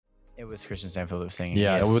It was Christian Stanfield was singing.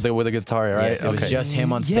 Yeah, yes. with a guitar, right? Yes, it was just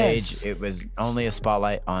him on stage. Yes. It was only a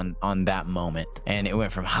spotlight on that moment. And it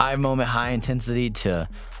went from high moment, high intensity to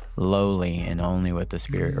lowly and only with the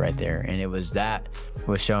Spirit right there. And it was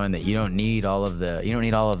showing that you don't need all of the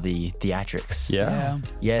theatrics. Yeah.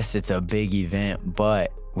 Yes, it's a big event,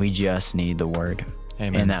 but we just need the word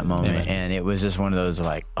Amen. in that moment. Amen. And it was just one of those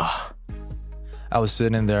like, I was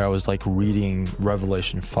sitting in there, I was like reading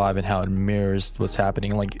Revelation 5 and how it mirrors what's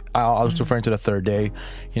happening. Like I was referring to the third day,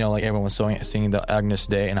 like everyone was singing the Agnus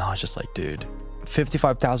Day, and I was just like, dude,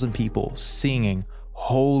 55,000 people singing,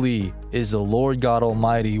 holy is the Lord God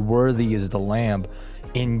Almighty, worthy is the Lamb,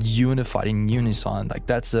 in unison. Like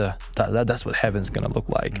that's what heaven's gonna look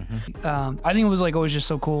like. I think it was like always just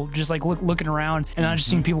so cool, just like looking around and not just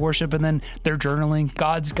seeing people worship, and then they're journaling.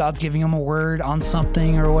 God's giving them a word on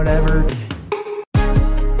something or whatever.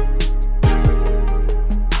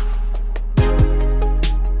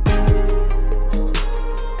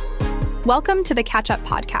 Welcome to the Catch Up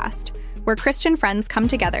Podcast, where Christian friends come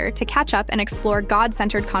together to catch up and explore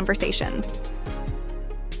God-centered conversations.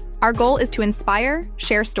 Our goal is to inspire,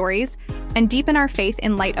 share stories, and deepen our faith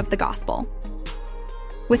in light of the gospel.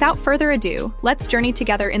 Without further ado, let's journey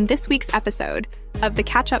together in this week's episode of the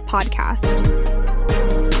Catch Up Podcast.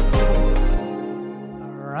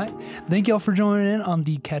 All right. Thank y'all for joining in on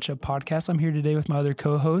the Catch Up Podcast. I'm here today with my other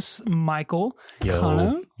co-hosts, Michael.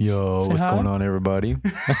 Connor. Yo, Say what's hi. going on, everybody?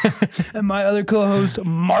 And my other co-host,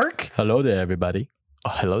 Mark. Hello there, everybody. oh,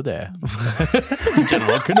 hello there.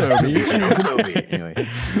 General Kenobi. Anyway,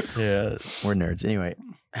 Yeah, we're nerds. Anyway,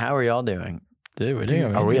 how are y'all doing? dude, we're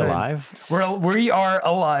doing Are we amazing. alive? We are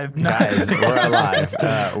alive. Guys, we're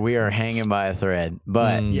alive. We are hanging by a thread.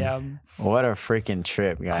 But Yeah. what a freaking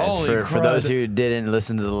trip, guys. Holy For those crud. who didn't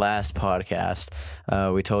listen to the last podcast,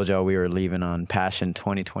 we told y'all we were leaving on Passion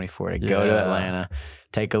 2024 to go to Yeah. Atlanta,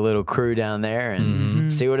 take a little crew down there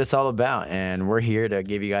and see what it's all about. And we're here to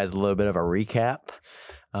give you guys a little bit of a recap.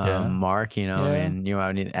 Yeah. Mark, and I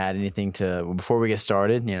need to add anything before we get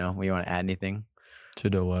started, we want to add anything To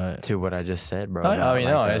the what? to what I just said, bro. I mean,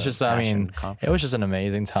 no, the it's just, Passion it conference. was just an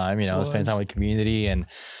amazing time, spending time with community and,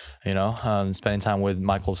 spending time with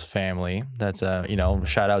Michael's family. That's,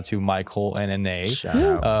 shout out to Michael and Anae. Shout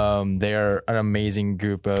out. They're an amazing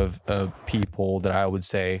group of people that I would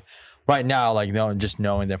say right now, just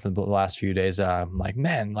knowing them from the last few days, I'm like,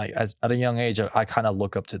 man, at a young age, I kind of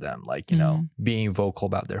look up to them, being vocal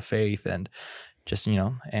about their faith and just,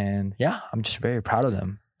 and yeah, I'm just very proud of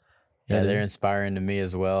them. Yeah, they're inspiring to me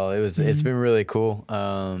as well. It's been really cool.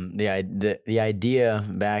 The idea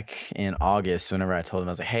back in August, whenever I told them,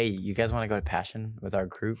 I was like, "Hey, you guys want to go to Passion with our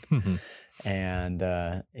group?" And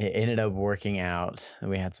it ended up working out.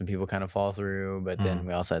 We had some people kind of fall through, but then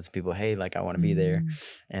we also had some people, "Hey, I want to be there,"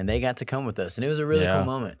 and they got to come with us, and it was a really cool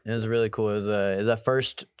moment. It was really cool. It was a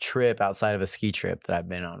first trip outside of a ski trip that I've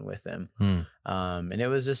been on with them. And it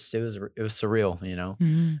was surreal,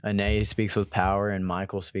 Anae speaks with power and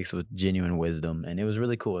Michael speaks with genuine wisdom, and it was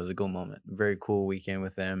really cool. It was a cool moment, very cool weekend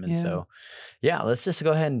with them. And so let's just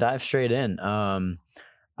go ahead and dive straight in.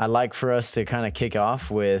 I'd like for us to kind of kick off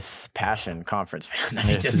with Passion Conference, man.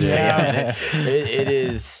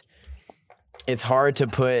 It's hard to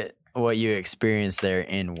put what you experienced there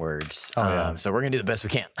in words. So we're gonna do the best we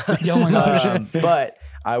can. Oh my gosh. But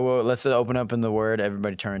let's open up in the word.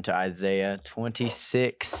 Everybody turn to Isaiah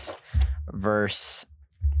 26, verse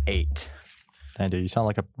 8. Damn, dude, you sound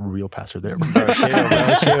like a real pastor there. Bro,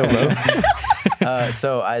 chill, bro.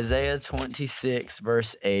 So Isaiah 26,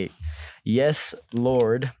 verse 8. Yes,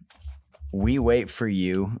 Lord, we wait for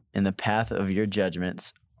you in the path of your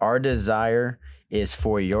judgments. Our desire is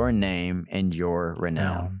for your name and your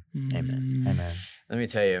renown. Amen. Amen. Let me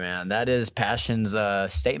tell you, man, that is Passion's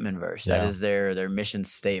statement verse. Yeah. That is their mission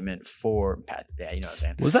statement for, you know what I'm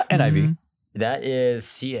saying? Was that NIV? That is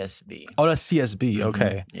CSB. Oh, that's CSB.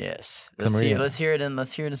 Okay. Yes. Some Let's hear it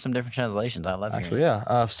in some different translations. I love Actually, hearing it.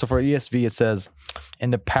 yeah. So for ESV, it says, "In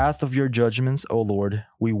the path of your judgments, O Lord,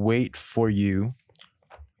 we wait for you.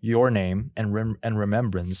 Your name and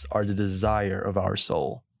remembrance are the desire of our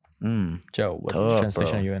soul." Joe, what Tough,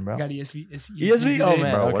 translation bro. are you in, bro? I got ESV. ESV? Oh,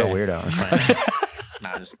 man. Bro, what a okay. weirdo. I'm playing.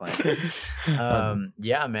 Nah, just playing.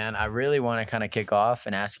 Yeah, man, I really want to kind of kick off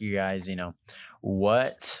and ask you guys,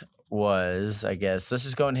 what was, I guess, let's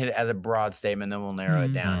just go and hit it as a broad statement, then we'll narrow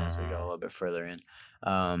it down as we go a little bit further in.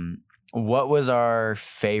 What was our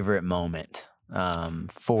favorite moment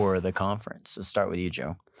for the conference? Let's start with you,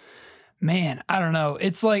 Joe. Man, I don't know.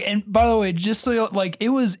 It's like, and by the way, just so like it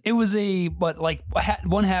was a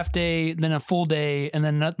one half day, then a full day, and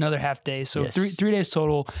then another half day. So Yes. 3 days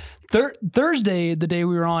total. Thursday, the day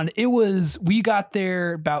we were on, we got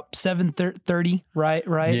there about 7:30,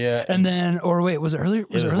 right? Yeah. And then, or wait, was it earlier?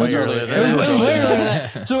 Was it earlier? way earlier than It was that. way earlier than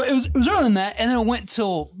that. So it was earlier than that, and then it went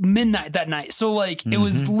till midnight that night. So like it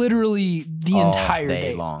was literally the All entire day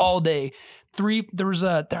day, long. all day. Was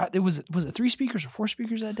it 3 speakers or 4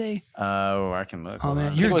 speakers that day? I can look. Oh, man, I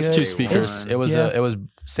think you're it was good. 2 speakers. It was Yeah. it was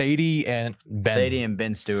Sadie and Ben. Sadie and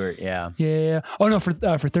Ben Stewart. Yeah. Yeah. Oh no, for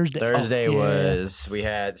Thursday. Thursday Oh, yeah. was we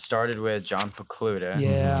had started with John Pacluta.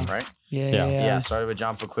 Yeah. Right. Yeah. Yeah. Started with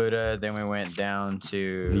John Pacluta. Then we went down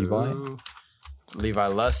to Levi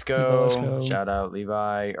Lusko. Lusko. Shout out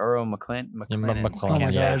Levi. Earl McClellan. Yeah, McClellan. Oh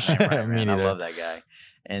my Yeah. gosh. Right, Me man. I neither. love that guy.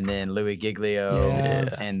 And then Louis Giglio.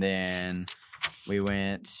 Yeah. And then we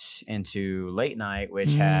went into late night,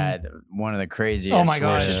 which had one of the craziest Oh my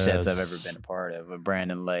gosh. worship sets I've Yes. ever been a part of, with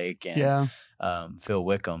Brandon Lake and Yeah. Phil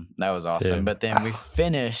Wickham. That was awesome. Dude. But then we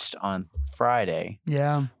finished on Friday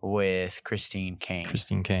Yeah. with Christine Kane.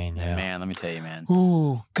 Christine Kane. Yeah. Man, let me tell you, man.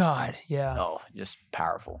 Ooh, God. Yeah. Oh, just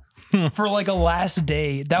powerful. For like a last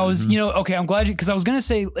day, that was, okay, I'm glad because I was going to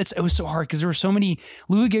say it was so hard because there were so many.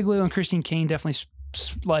 Louis Giglio and Christine Kane definitely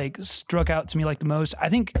struck out to me like the most. I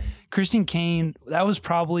think Christine Kane, that was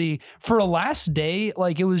probably for a last day,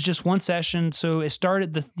 like it was just one session. So it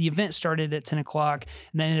started, the event started at 10 o'clock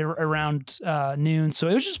and then around noon. So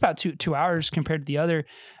it was just about two hours compared to the other.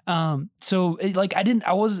 So it, like I didn't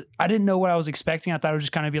know what I was expecting. I thought it would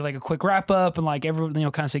just kind of be like a quick wrap up and like everyone,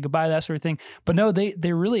 kind of say goodbye, that sort of thing. But no,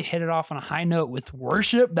 they really hit it off on a high note with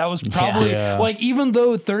worship. That was probably like, even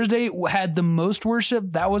though Thursday had the most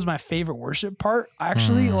worship, that was my favorite worship part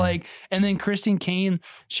actually. Like, and then Christine Kane,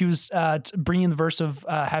 she was bringing the verse of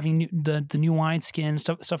having the new wineskin,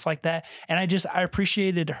 stuff like that. And I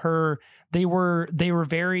appreciated her. They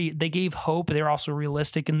gave hope. They were also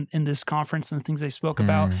realistic in this conference and the things they spoke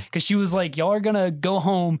about. Because she was like, y'all are going to go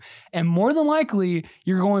home and more than likely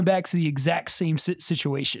you're going back to the exact same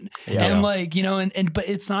situation. Yeah. And like, but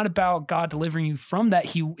it's not about God delivering you from that.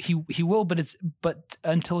 He will, but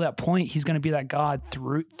until that point, he's going to be that God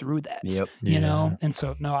through that, Yep. you know? And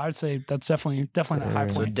so, no, I would say that's definitely a high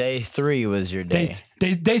So point. day 3 was your day.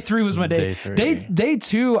 Day 3 was my day. Day 2, Day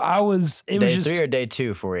 3 or day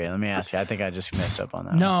 2 for you? Let me ask you. I think I just messed up on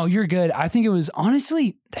that. No, you're good. I think it was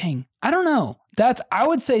honestly, dang, I don't know. I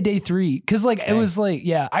would say day 3 because like it was like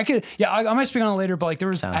I might speak on it later, but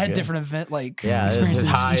like I had good. different event like Yeah, it was experiences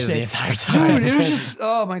highs each the day. entire time. Dude, it was just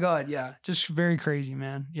oh my god, yeah, just very crazy,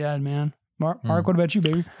 man. Yeah, man. Mark, what about you,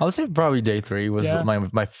 baby? I would say probably day 3 was Yeah.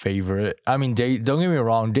 my favorite. I mean, don't get me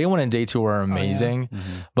wrong, day 1 and day 2 were amazing,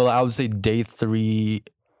 but I would say day 3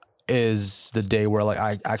 is the day where like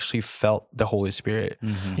I actually felt the Holy Spirit,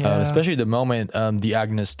 especially the moment, the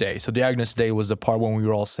Agnus Day. So the Agnus Day was the part when we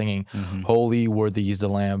were all singing, "Holy, worthy is the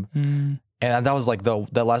Lamb," and that was like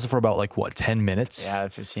that lasted for about like what 10 minutes. Yeah,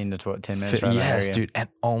 15 to 10 minutes. Right Yes, there, dude. And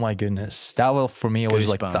oh my goodness, that was for me. It was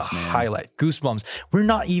like the Goosebumps, man. highlight. Goosebumps. We're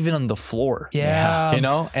not even on the floor. Yeah. You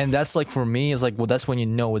know, and that's like for me, it's like, well, that's when you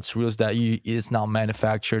know it's real. Is that it's not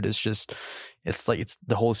manufactured. It's just, it's like it's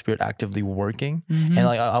the Holy Spirit actively working. And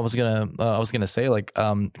like I was gonna say like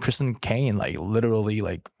Kristen Kane like literally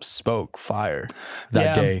like spoke fire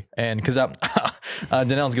that day, and because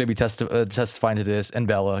Danelle's gonna be testifying to this, and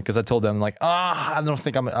Bella, because I told them like I don't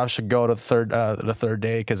think I should go to the third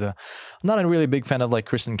day because I'm not a really big fan of like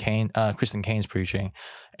Kristen Kane's preaching.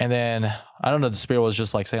 And then I don't know, the Spirit was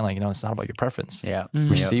just like saying like, it's not about your preference. Yeah.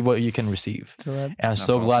 Receive what you can receive. Correct. And I'm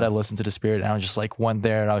so glad I listened to the Spirit, and I was just like went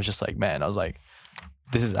there and I was just like, man, I was like,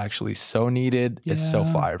 this is actually so needed. It's so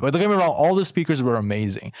fire. But don't get me wrong, all the speakers were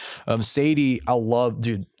amazing. Sadie, I love,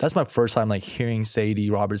 dude, that's my first time like hearing Sadie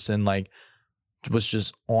Robertson like was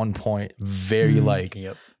just on point, very like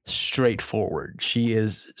straightforward. She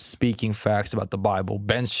is speaking facts about the Bible.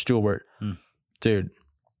 Ben Stewart, dude,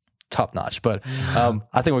 top notch. But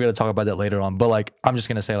I think we're gonna talk about that later on. But like I'm just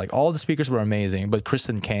gonna say like all the speakers were amazing, but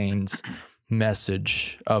Kristen Kane's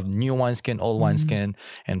message of new wineskin, old wineskin,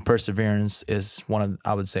 and perseverance is one of,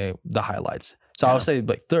 I would say, the highlights. So I would say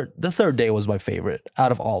like the third day was my favorite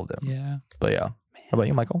out of all of them. Yeah. But yeah. How about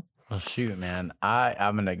you, Michael? Well, shoot, man.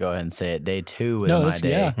 I'm going to go ahead and say it. Day 2 was my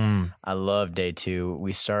day. Yeah. I love day 2.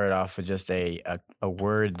 We started off with just a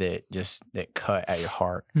word that cut at your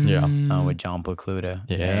heart Yeah. with John Pacluta.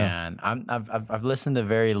 Yeah. And I've listened to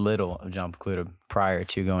very little of John Pacluta prior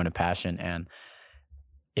to going to Passion, and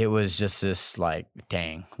it was just this like,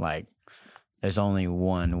 dang, like there's only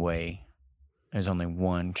one way there's only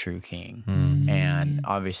one true king. Mm. And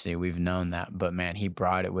obviously we've known that, but man, he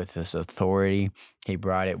brought it with this authority. He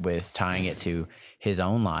brought it with tying it to his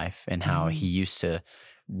own life and how he used to,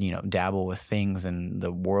 dabble with things in the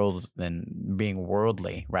world and being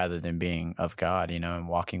worldly rather than being of God, and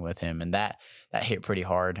walking with him. And that hit pretty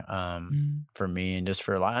hard for me and just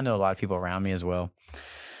for I know a lot of people around me as well.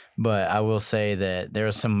 But I will say that there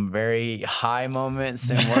were some very high moments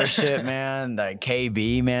in worship, man. Like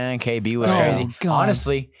KB was crazy. God.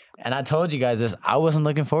 Honestly, and I told you guys this, I wasn't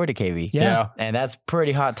looking forward to KB. Yeah. And that's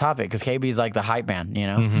pretty hot topic because KB is like the hype man,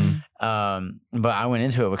 But I went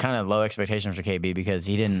into it with kind of low expectations for KB because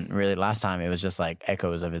he didn't really, last time it was just like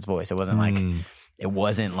echoes of his voice. It wasn't like, it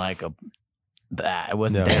wasn't there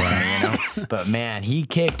for me, But man, he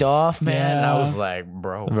kicked off, man. And I was like,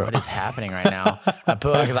 bro, what is happening right now?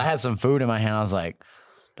 Because I had some food in my hand. I was like,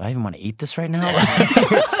 do I even want to eat this right now?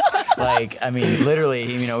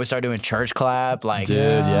 Literally, we started doing church clap. Like, dude,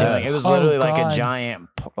 yeah. It was literally like a giant,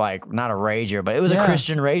 not a rager, but it was a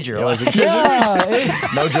Christian rager. It was a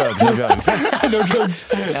Christian. No drugs. No drugs.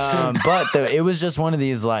 But it was just one of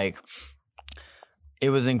these, it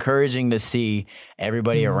was encouraging to see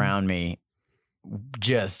everybody around me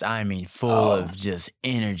full of just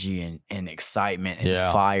energy and excitement and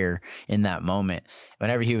fire in that moment.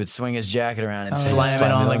 Whenever he would swing his jacket around and slam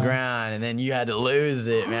it on the ground, and then you had to lose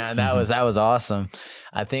it, man. That was awesome.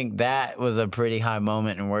 I think that was a pretty high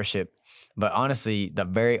moment in worship. But honestly, the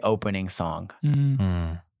very opening song,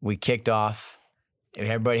 we kicked off.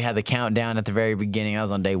 Everybody had the countdown at the very beginning. I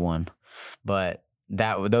was on day one, but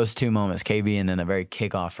those two moments, KB, and then the very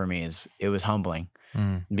kickoff for me it was humbling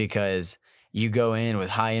because you go in with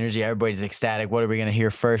high energy. Everybody's ecstatic. What are we going to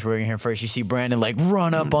hear first? You see Brandon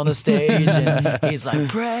run up on the stage and he's like,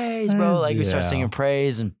 praise, bro. We start singing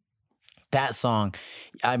praise. And that song,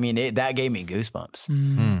 that gave me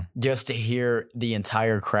goosebumps. Just to hear the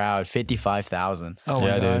entire crowd, 55,000,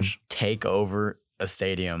 take over a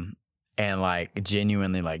stadium and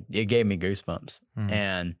genuinely, it gave me goosebumps.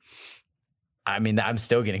 And I'm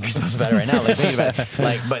still getting goosebumps about it right now. Thinking about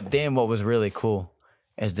it. But then what was really cool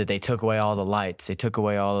is that they took away all the lights. They took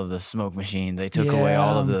away all of the smoke machines. They took away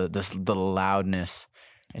all of the loudness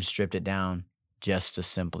and stripped it down just to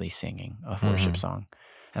simply singing a worship song.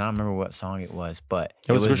 And I don't remember what song it was, but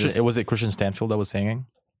was it Christian Stanfield that was singing?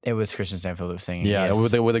 It was Christian Stanfield that was singing. Yeah, yes.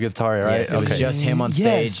 with a guitar, right? Yes, it was just him on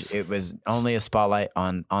stage. It was only a spotlight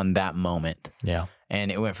on that moment. Yeah.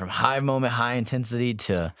 And it went from high moment, high intensity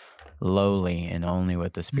to lowly and only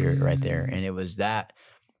with the Spirit right there. And it was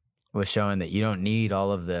showing that you don't need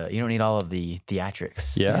all of the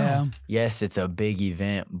theatrics. Yeah. Yes, it's a big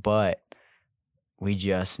event, but we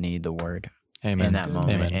just need the word in that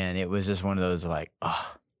moment. Amen. And it was just one of those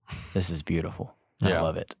this is beautiful. I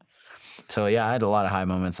love it. So I had a lot of high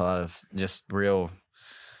moments, a lot of just real.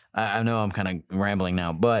 I know I'm kind of rambling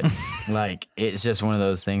now, but it's just one of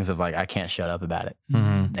those things of I can't shut up about it.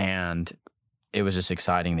 And it was just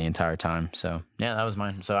exciting the entire time. So that was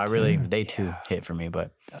mine. So day two hit for me,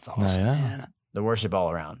 but that's awesome, man. The worship all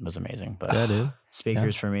around was amazing. But dude.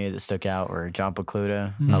 Speakers for me that stuck out were John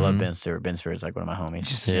Pacluda. I love Ben Stewart. Ben Stewart's one of my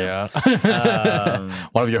homies.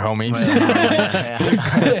 One of your homies.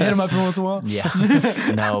 Hit him up every once in a while. Yeah.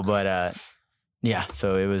 No, but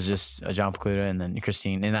so it was just John Pacluda and then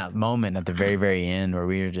Christine in that moment at the very, very end where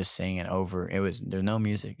we were just singing over. There's no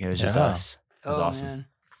music. It was just us. It was awesome. Man.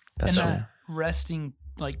 That's true. That resting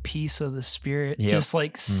peace of the Spirit, yep. just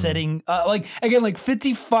setting again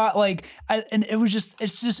 55 and it was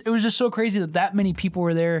just so crazy that many people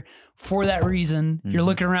were there for that reason. You're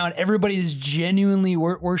looking around, everybody is genuinely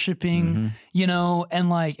worshiping,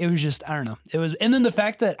 and it was just, I don't know, it was. And then the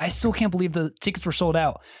fact that I still can't believe the tickets were sold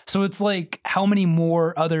out, so it's how many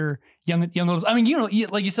more other young adults,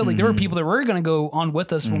 like you said, there were people that were going to go on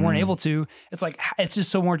with us but weren't able to. It's just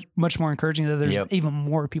so much more encouraging that there's even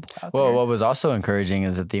more people out there. Well, what was also encouraging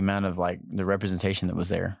is that the amount of the representation that was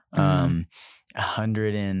there.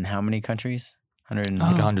 100 in how many countries?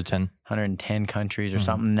 110 countries or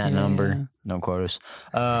something, that number. No quotas.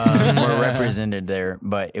 Were represented there.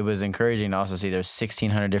 But it was encouraging to also see there's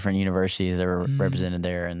 1,600 different universities that were represented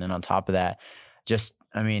there. And then on top of that,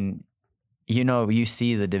 you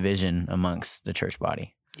see the division amongst the church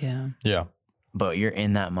body. Yeah. Yeah. But you're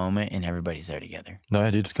in that moment and everybody's there together. No,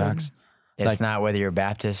 dude, it's facts. It's not whether you're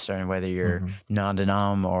Baptist or whether you're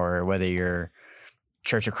non-denom or whether you're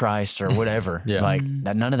Church of Christ or whatever.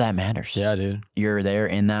 That, none of that matters. Yeah, dude. You're there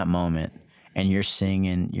in that moment and you're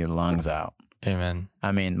singing your lungs out. Amen.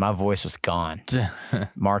 I mean, my voice was gone.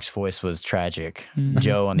 Marc's voice was tragic.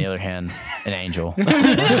 Joe, on the other hand, an angel. When they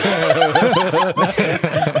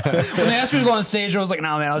asked me to go on stage, I was like,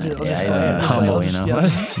 "No, man, I'll just humble, you know."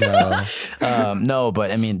 No.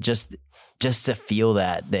 But I mean, just to feel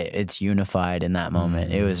that it's unified in that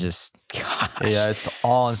moment, it was just, gosh. Yeah, it's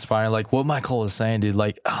awe inspiring. Like what Michael was saying, dude.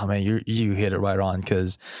 Like, oh man, you hit it right on.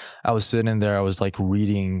 Because I was sitting there, I was like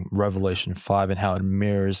reading Revelation 5 and how it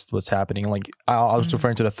mirrors what's happening. Like I was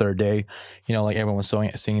referring to the third day. You know, like everyone was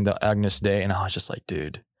singing the Agnus Day, and I was just like,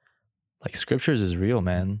 dude, like scriptures is real,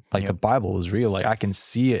 man. Like the Bible is real. Like I can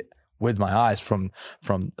see it with my eyes from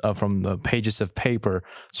the pages of paper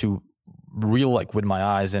to real, like with my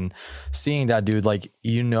eyes, and seeing that, dude, like,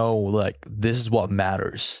 you know, like this is what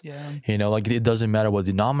matters. Yeah. You know, like it doesn't matter what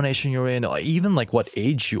denomination you're in, or even like what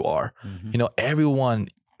age you are. You know, everyone,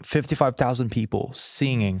 55,000 people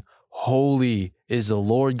singing, "Holy is the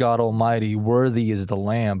Lord God Almighty, worthy is the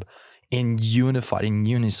Lamb," in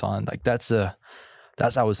unison. Like that's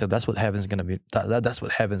I would say that's what heaven's gonna be. That's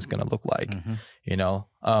what heaven's gonna look like. You know,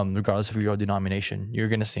 regardless of your denomination, you're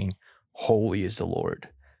gonna sing, "Holy is the Lord."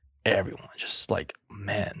 Everyone just like,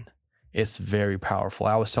 man, it's very powerful.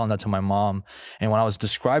 I was telling that to my mom, and when I was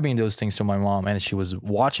describing those things to my mom, and she was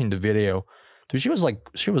watching the video, dude, she was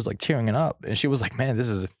like tearing it up, and she was like, "Man, this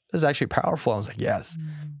is actually powerful." I was like, "Yes,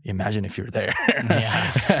 imagine if you're there."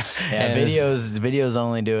 Yeah, videos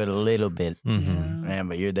only do it a little bit, man,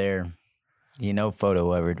 but you're there. You know,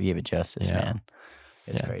 photo ever give it justice, man.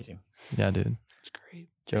 It's crazy. Yeah, dude, It's great,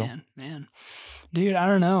 Joe. Man. Dude, I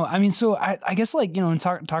don't know. I mean, so I guess, like, you know,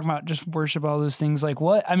 talking about just worship, all those things, like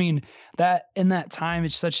what, I mean, that in that time,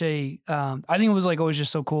 it's such a, I think it was like always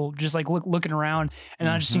just so cool, just like looking around and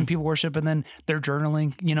not just seeing people worship, and then they're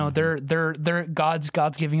journaling, you know, they're God's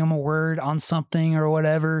giving them a word on something or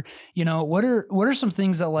whatever, you know. What are some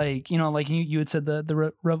things that, like, you know, like you had said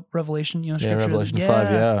the Revelation, you know, scripture, Revelation 5,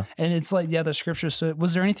 yeah. And it's like, the scripture. So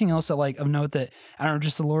was there anything else that, like, of note that, I don't know,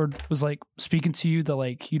 just the Lord was like speaking to you that,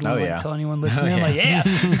 like, you don't want to tell anyone listening? Like,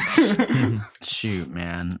 Shoot,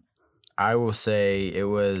 man. I will say it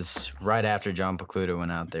was right after John Pacluta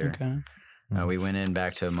went out there. Okay. We went in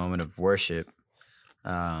back to a moment of worship.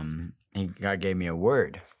 God gave me a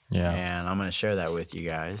word. Yeah. And I'm going to share that with you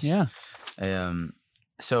guys. Yeah.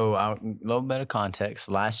 So a little bit of context.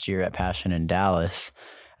 Last year at Passion in Dallas,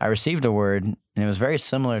 I received a word, and it was very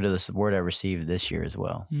similar to this word I received this year as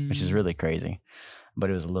well, which is really crazy, but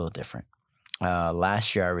it was a little different.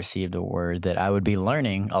 Last year I received a word that I would be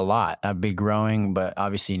learning a lot. I'd be growing, but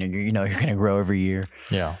obviously, you know, you're going to grow every year.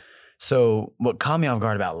 Yeah. So what caught me off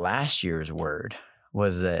guard about last year's word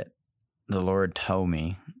was that the Lord told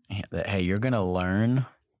me that, hey, you're going to learn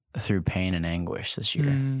through pain and anguish this year.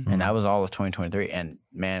 And that was all of 2023. And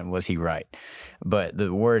man, was he right. But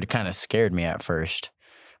the word kind of scared me at first.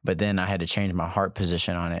 But then I had to change my heart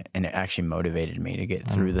position on it, and it actually motivated me to get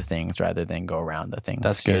through the things rather than go around the things.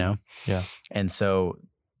 That's good. You know? Yeah. And so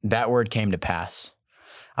that word came to pass.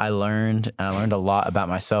 I learned a lot about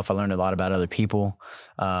myself. I learned a lot about other people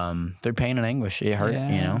through pain and anguish. It hurt,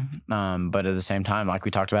 you know. But at the same time, like we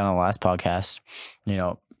talked about on the last podcast, you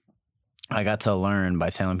know, I got to learn by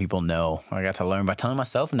telling people no. I got to learn by telling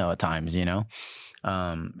myself no at times, you know.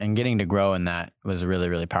 And getting to grow in that was really,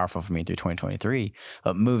 really powerful for me through 2023.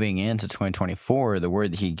 But moving into 2024, the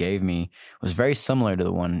word that he gave me was very similar to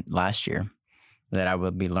the one last year, that I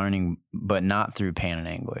would be learning, but not through pain and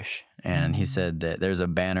anguish. And he said that there's a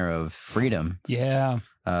banner of freedom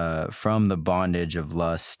from the bondage of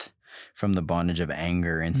lust, from the bondage of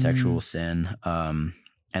anger and sexual sin. And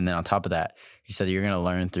then on top of that, he said you're going to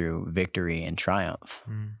learn through victory and triumph.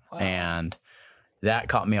 Wow. And that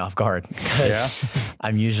caught me off guard, because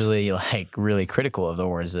I'm usually like really critical of the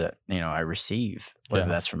words that, you know, I receive, whether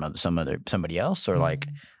that's from somebody else, or like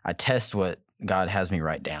I test what God has me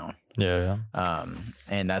write down.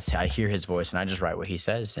 And that's how I hear his voice, and I just write what he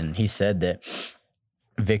says. And he said that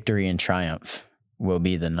victory and triumph would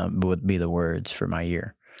be the words for my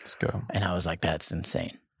year. Let's go. And I was like, that's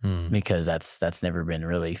insane. Because that's never been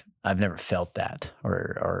really, I've never felt that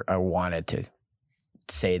or I wanted to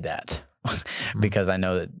say that. Because I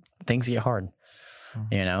know that things get hard,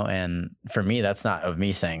 you know, and for me, that's not of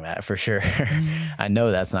me saying that for sure. I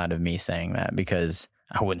know that's not of me saying that, because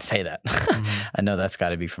I wouldn't say that. I know that's got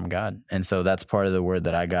to be from God. And so that's part of the word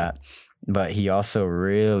that I got. But he also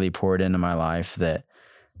really poured into my life that,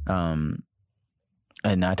 and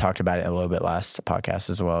I talked about it a little bit last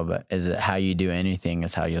podcast as well, but is that how you do anything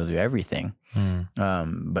is how you'll do everything.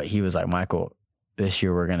 But he was like, Michael, this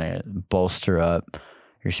year we're going to bolster up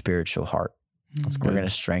your spiritual heart. We're going to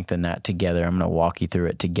strengthen that together. I'm going to walk you through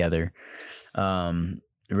it together. And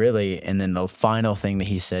really, and then the final thing that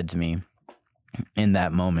he said to me in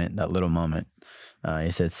that moment, that little moment,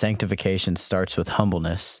 he said, sanctification starts with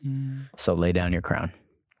humbleness. So lay down your crown.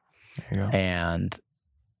 There you go. And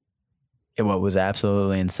what was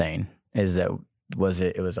absolutely insane is that it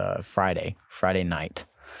was a Friday night.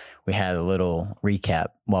 We had a little recap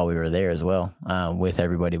while we were there as well, with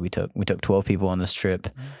everybody. We took 12 people on this trip.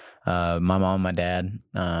 My mom, my dad,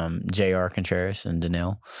 JR Contreras and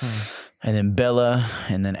Danil, and then Bella,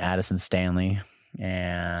 and then Addison Stanley,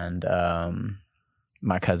 and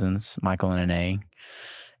my cousins, Michael and Anae,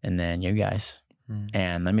 and then you guys.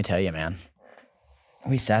 And let me tell you, man,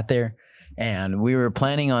 we sat there and we were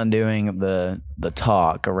planning on doing the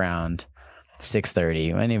talk around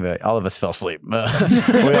 6:30. All of us fell asleep. We all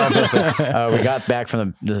fell asleep. We got back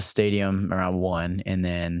from the stadium around 1, and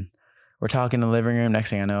then we're talking in the living room.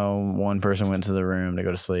 Next thing I know, one person went to the room to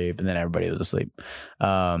go to sleep, and then everybody was asleep.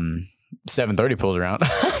 7:30 pulls around.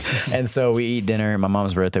 And so we eat dinner. My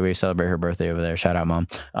mom's birthday. We celebrate her birthday over there. Shout out, Mom.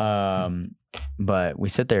 But we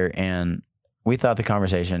sit there, and we thought the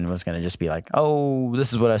conversation was going to just be like, oh,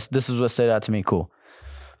 this is what stood out to me. Cool.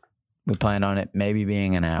 We planned on it maybe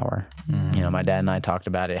being an hour. You know, my dad and I talked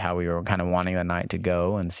about it, how we were kind of wanting the night to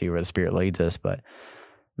go and see where the Spirit leads us. But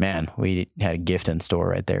man, we had a gift in store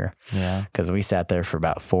right there. Yeah. Because we sat there for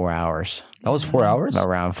about 4 hours. That was 4 hours?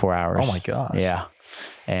 Around 4 hours. Oh my gosh. Yeah.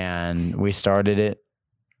 And we started it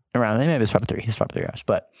around, maybe it was probably 3. It's probably 3 hours.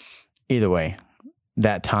 But either way,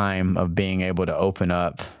 that time of being able to open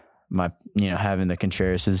up having the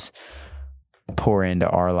Contrerases pour into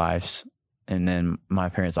our lives. And then my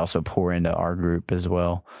parents also pour into our group as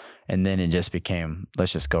well. And then it just became,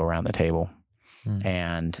 let's just go around the table.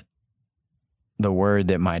 And the word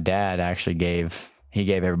that my dad actually he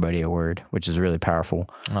gave everybody a word, which is really powerful.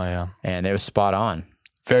 Oh, yeah. And it was spot on.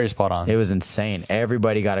 Very spot on. It was insane.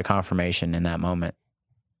 Everybody got a confirmation in that moment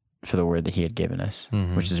for the word that he had given us,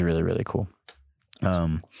 which is really, really cool.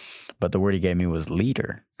 But the word he gave me was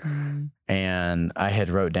leader. And I had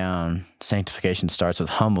wrote down sanctification starts with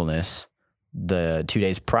humbleness the 2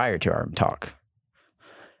 days prior to our talk.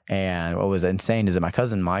 And what was insane is that my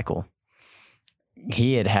cousin Michael,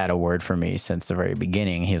 he had a word for me since the very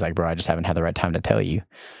beginning. He was like, bro, I just haven't had the right time to tell you.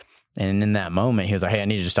 And in that moment, he was like, hey, I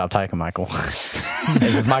need you to stop talking, Michael.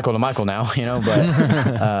 This is Michael to Michael now,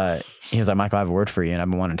 but he was like, Michael, I have a word for you, and I've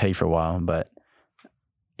been wanting to tell you for a while. But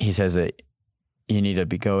he says that you need to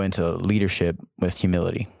go into leadership with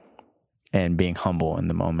humility and being humble in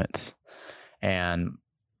the moments. And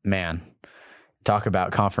man, talk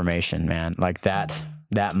about confirmation, man. Like that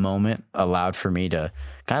moment allowed for me to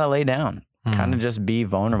kind of lay down, kind of just be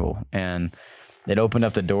vulnerable. And it opened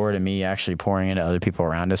up the door to me actually pouring into other people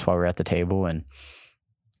around us while we were at the table. And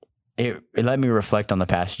it let me reflect on the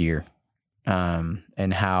past year,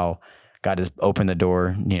 and how God has opened the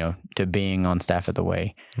door, to being on staff at the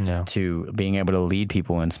Way, to being able to lead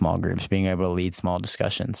people in small groups, being able to lead small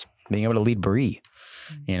discussions, being able to lead Bree,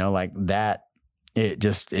 like that.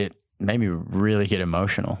 It made me really get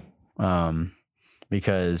emotional,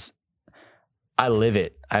 because I live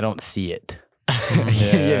it. I don't see it.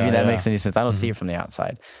 If that makes any sense. I don't see it from the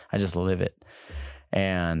outside. I just live it.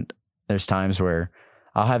 And there's times where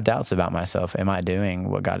I'll have doubts about myself. Am I doing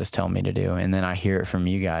what God is telling me to do? And then I hear it from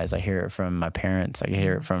you guys. I hear it from my parents. I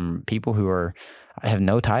hear it from people who I have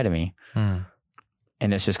no tie to me. And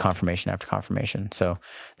it's just confirmation after confirmation. So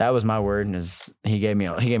that was my word. And he gave me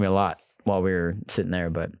a lot while we were sitting there,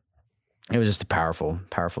 but it was just a powerful,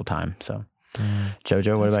 powerful time. So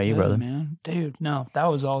Jojo, what about you, brother? Man, dude, no, that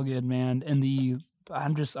was all good, man. And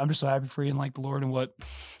I'm just so happy for you and like the Lord and what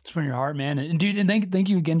is in your heart, man. And dude, and thank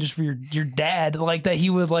you again just for your dad, like that he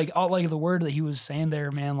would like all like the word that he was saying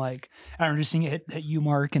there, man. Like I remember just seeing it hit you,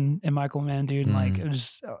 Mark, and Michael, man, dude. And like it was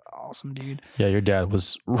just awesome, dude. Yeah, your dad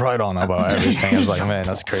was right on about everything. I was like, man,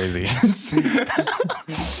 that's crazy.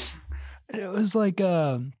 It was like,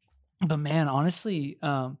 but man, honestly,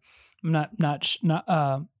 not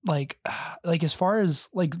like as far as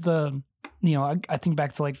like the, I think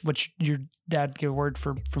back to like what your dad gave a word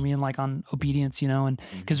for me and like on obedience, and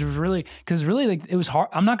because really like it was hard.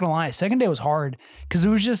 I'm not gonna lie, second day was hard because it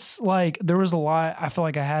was just like there was a lot I feel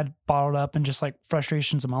like I had bottled up and just like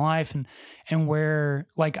frustrations in my life and where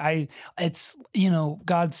like it's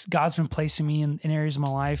God's been placing me in areas of my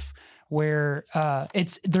life where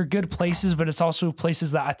they're good places, but it's also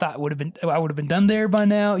places that I thought I would have been done there by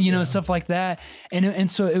now, stuff like that.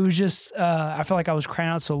 And so it was just, I felt like I was crying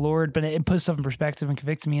out to the Lord, but it put stuff in perspective and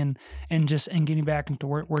convicted me and just service and getting back into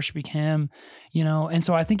worshiping him, and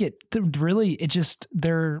so I think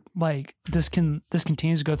they're like, this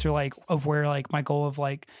continues to go through like of where like my goal of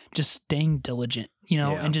like just staying diligent,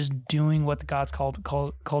 and just doing what God's called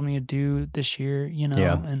me to do this year,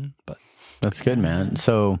 but that's good, man.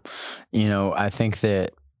 So, I think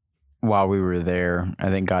that while we were there, I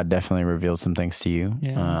think God definitely revealed some things to you,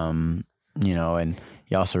 and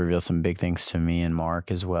he also revealed some big things to me and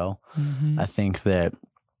Mark as well. Mm-hmm. I think that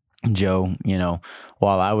Joe,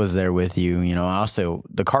 while I was there with you, also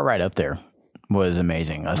the car ride up there was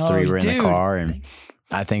amazing. Us three were in the car, and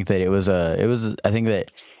I think that it was an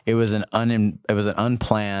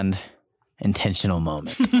unplanned, intentional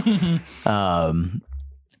moment.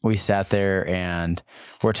 We sat there and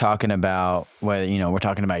we're talking about we're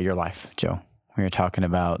talking about your life, Joe. We were talking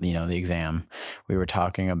about, the exam. We were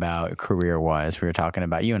talking about career-wise. We were talking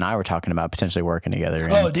about, you and I were talking about potentially working together.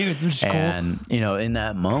 And, dude, which is cool. And, in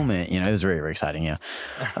that moment, it was very, very exciting, yeah.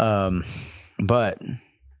 But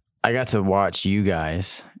I got to watch you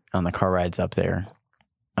guys on the car rides up there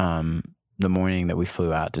the morning that we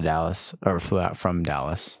flew out from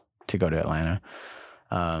Dallas to go to Atlanta.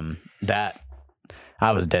 That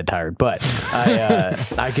I was dead tired, but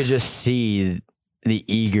I could just see the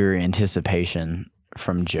eager anticipation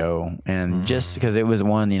from Joe, and just because it was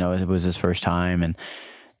it was his first time, and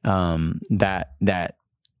that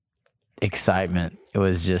excitement, it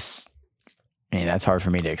was just, that's hard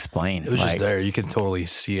for me to explain. It was just there. You can totally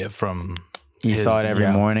see it from. You saw it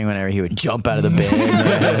every morning whenever he would jump out of the bed.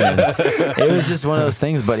 It was just one of those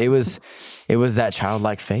things, but it was that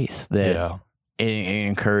childlike faith that it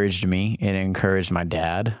encouraged me. It encouraged my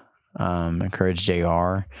dad. Encouraged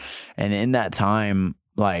JR. And in that time,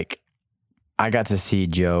 like, I got to see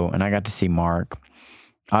Joe and I got to see Mark.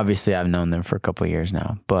 Obviously, I've known them for a couple of years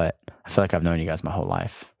now, but I feel like I've known you guys my whole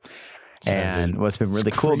life. And what's been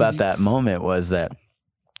really cool about that moment was that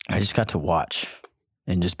I just got to watch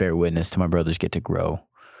and just bear witness to my brothers get to grow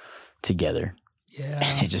together. Yeah.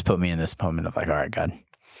 And it just put me in this moment of like, all right, God,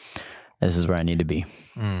 this is where I need to be.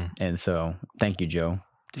 And so thank you, Joe,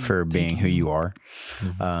 for being who you are.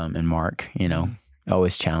 And Mark,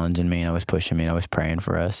 always challenging me and always pushing me and always praying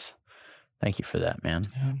for us. Thank you for that, man.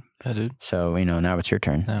 Yeah, dude. So, now it's your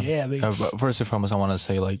turn. Yeah. But first and foremost, I want to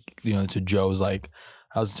say, like, to Joe's, like,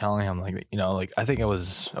 I was telling him, like, like, I think it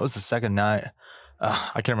was the second night.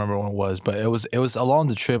 I can't remember when it was, but it was along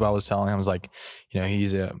the trip. I was telling him, I was like,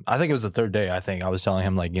 he's I think it was the third day. I think I was telling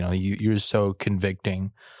him, like, you're so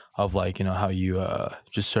convicting of, like, how you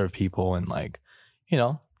just serve people, and, like,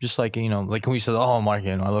 just like, like when we said, oh, Mark,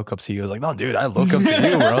 I look up to you. I was like, no, dude, I look up to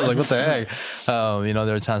you, bro. I was like, what the heck?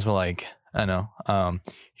 There are times where, like, I know, you're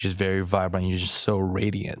just very vibrant. You're just so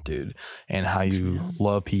radiant, dude. And how you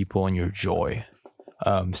love people and your joy,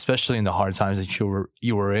 especially in the hard times that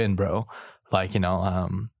you were in, bro. Like,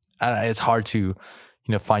 it's hard to,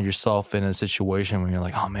 find yourself in a situation when you're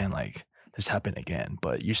like, oh man, like this happened again,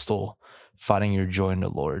 but you're still finding your joy in the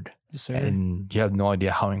Lord. Yes, sir. And you have no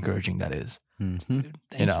idea how encouraging that is. Mm-hmm. Dude,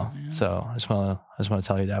 so I just want to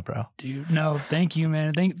tell you that, bro. Dude, no, thank you,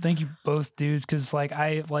 man. Thank you both, dudes. Cause like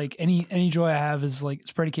I like any joy I have is like,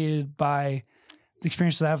 it's predicated by the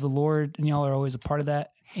experiences I have with the Lord, and y'all are always a part of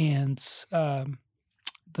that. And,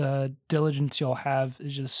 the diligence y'all have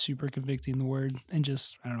is just super convicting, the word, and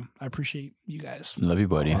just, I don't know, I appreciate you guys. Love you,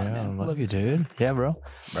 buddy. Yeah, love you, dude. Yeah, bro.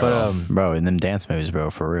 But bro, and them dance moves, bro,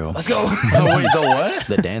 for real. Let's go. Oh, wait, the what?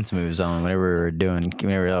 The dance moves on whenever we were doing,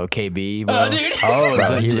 KB, bro. Oh, dude. Oh,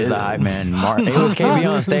 bro, he was the hype man. Mark, it was KB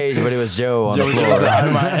on stage, but it was Joe on the floor. If you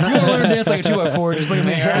want to learn to dance like a 2x4, just look at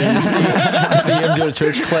me. I see him do a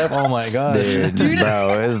church clap. Oh my god, dude,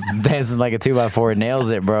 bro, it was dancing like a 2x4.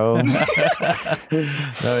 Nails it, bro.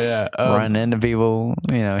 Oh yeah, running into people,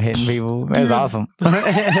 hitting people. It was awesome.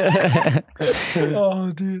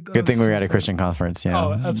 Oh, dude. Good thing we were at a Christian conference.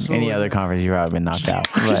 Oh, absolutely. Any other conference, you've probably been knocked out.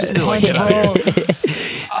 But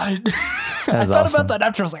I thought about that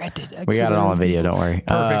after. I was like, I did. We got it all on video. Don't worry.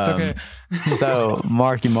 Perfect. Okay. So,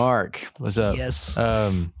 Mark, what's up? Yes.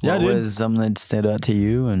 What was something that stood out to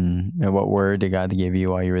you, and what word did God give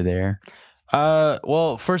you while you were there?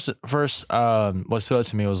 Well, first, what stood out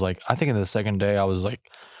to me was, like, I think in the second day I was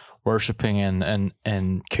like worshiping, and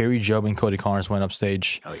Carrie Job and Cody Carnes went up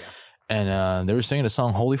stage. Oh yeah. And they were singing the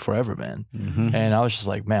song "Holy Forever," man. Mm-hmm. And I was just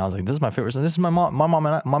like, man, I was like, this is my favorite song. This is my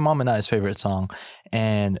mom and I's favorite song.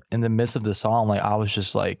 And in the midst of the song, like, I was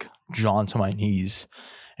just like drawn to my knees.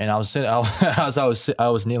 And I was sitting, as I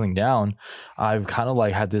was kneeling down, I've kind of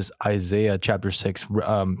like had this Isaiah chapter 6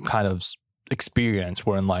 kind of experience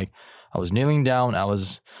where, like, I was kneeling down, I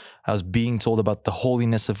was being told about the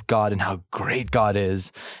holiness of God and how great God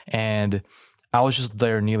is. And I was just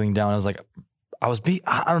there kneeling down. I was like,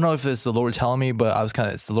 I don't know if it's the Lord telling me, but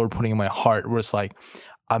it's the Lord putting in my heart where it's like,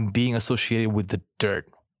 I'm being associated with the dirt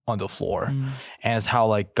on the floor. And it's how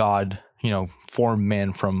like God, formed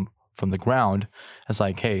man from the ground. It's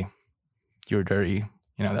like, hey, you're dirty.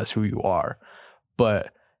 That's who you are.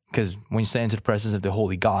 But because when you stand into the presence of the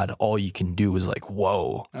holy God, all you can do is like,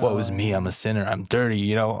 whoa, woe is me. I'm a sinner. I'm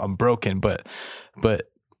dirty. I'm broken. But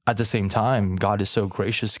at the same time, God is so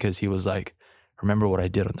gracious because he was like, remember what I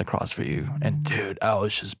did on the cross for you. And dude, I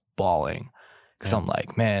was just bawling because I'm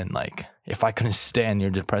like, man, like if I couldn't stand near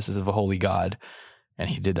the presence of a holy God and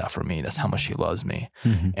he did that for me, that's how much he loves me.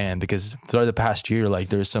 And because throughout the past year, like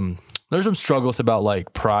there's some struggles about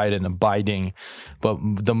like pride and abiding, but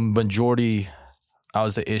the majority, I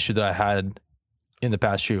would say, issue that I had in the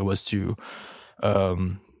past year was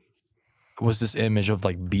this image of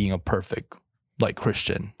like being a perfect like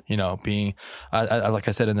Christian, being, I like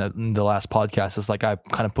I said in the last podcast, it's like I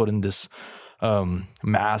kind of put in this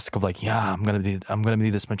mask of like, yeah, I'm gonna be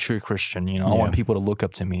this mature Christian, I want people to look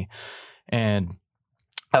up to me, and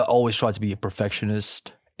I always tried to be a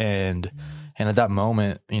perfectionist, and at that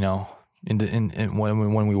moment,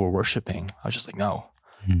 when we were worshiping, I was just like, no.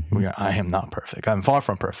 I am not perfect. I'm far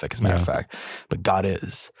from perfect, as a matter of fact, but God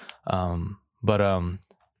is. But one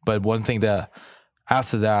thing that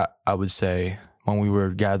after that, I would say when we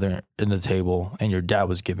were gathering in the table and your dad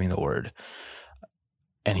was giving the word,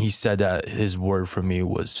 and he said that his word for me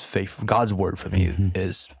was faithful. God's word for me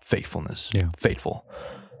is faithfulness. Faithful.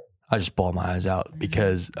 I just bawled my eyes out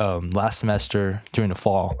because last semester during the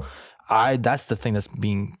fall, that's the thing that's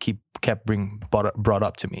being kept brought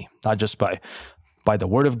up to me, not just by the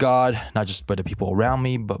word of God, not just by the people around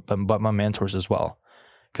me, but my mentors as well.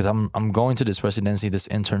 Because I'm going to this residency, this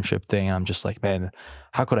internship thing. I'm just like, man,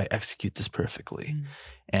 how could I execute this perfectly?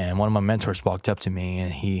 And one of my mentors walked up to me,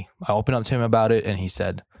 and I opened up to him about it, and he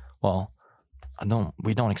said, well,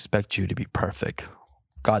 we don't expect you to be perfect.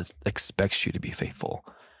 God expects you to be faithful.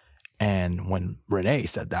 And when Renee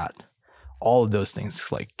said that, all of those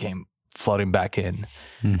things like came flooding back in,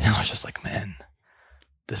 and I was just like, man,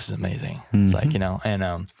 this is amazing. It's like,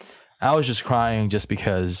 and I was just crying just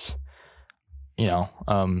because,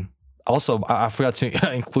 also I forgot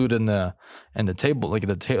to include in the table, like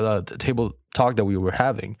the table talk that we were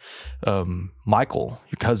having, Michael,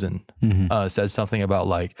 your cousin, said something about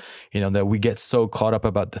like, that we get so caught up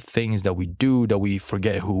about the things that we do that we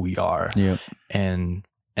forget who we are.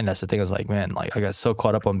 And that's the thing. I was like, man, like I got so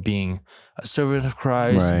caught up on being a servant of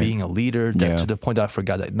Christ, being a leader, that to the point that I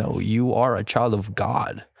forgot that no, you are a child of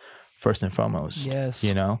God first and foremost. Yes,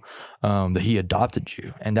 that He adopted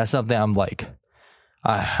you, and that's something I'm like,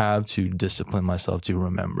 I have to discipline myself to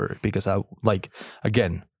remember, because I like,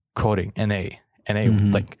 again, quoting NA,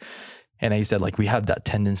 like NA said, like we have that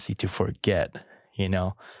tendency to forget,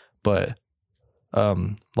 but.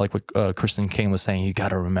 Like what Kristen King was saying, you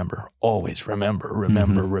gotta remember, always remember.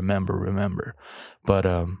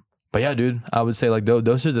 But yeah, dude, I would say like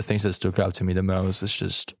those are the things that stuck out to me the most. It's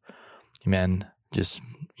just, man, just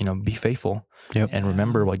be faithful and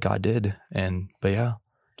remember what God did. But yeah,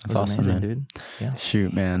 that's awesome, amazing, man. Dude. Yeah,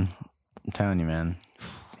 shoot, man, I'm telling you, man,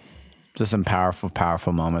 just some powerful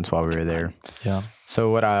moments while we were there. Yeah. So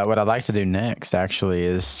what I'd like to do next actually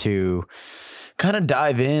is to kind of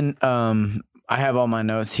dive in. I have all my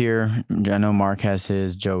notes here. I know Mark has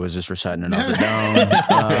his. Joe was just reciting it off the dome.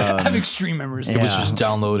 I have extreme memories. It was just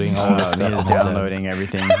downloading all this stuff. He's downloading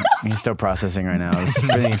everything. He's still processing right now. The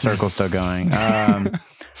spinning circle's still going.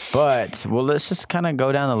 But let's just kind of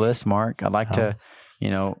go down the list, Mark. I'd like to,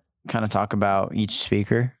 kind of talk about each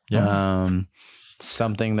speaker. Yeah.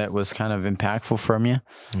 Something that was kind of impactful from you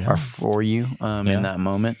or for you in that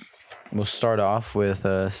moment. We'll start off with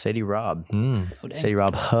Sadie Robb. Sadie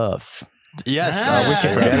Robb Huff. Yes, we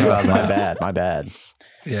can forget about that. My bad.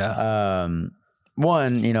 Yeah.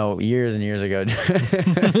 One, years and years ago,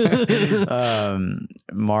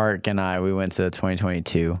 Mark and I, we went to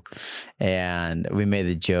 2022, and we made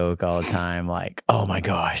the joke all the time, like, "Oh my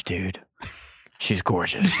gosh, dude, she's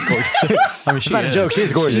gorgeous." She's gorgeous. I mean, she's not a joke.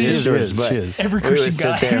 She's gorgeous. She's gorgeous. But every Christian would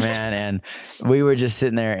sit there, man, and we were just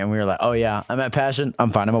sitting there, and we were like, "Oh yeah, I'm at Passion.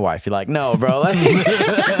 I'm finding my wife." You're like, "No, bro, like,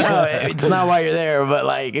 no, it's not why you're there, but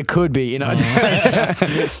like it could be,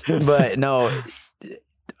 But no,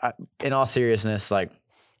 in all seriousness, like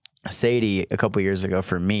Sadie, a couple years ago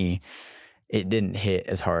for me, it didn't hit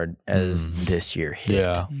as hard as this year hit.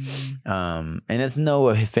 Yeah. And it's no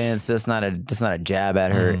offense. That's not a jab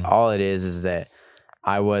at her. All it is that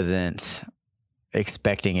I wasn't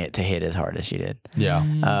expecting it to hit as hard as she did.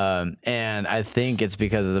 Yeah. And I think it's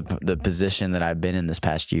because of the position that I've been in this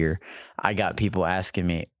past year. I got people asking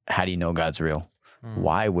me, how do you know God's real?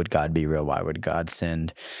 Why would God be real? Why would God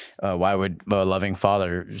send, why would a loving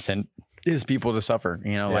father send his people to suffer?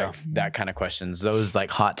 You know, like that kind of questions, those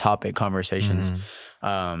like hot topic conversations.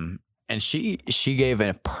 And she gave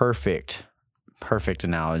a perfect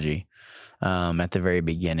analogy at the very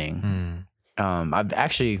beginning. I've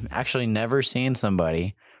actually never seen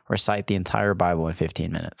somebody recite the entire Bible in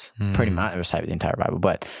 15 minutes. Pretty much recite the entire Bible,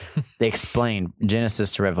 but they explained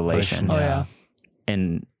Genesis to Revelation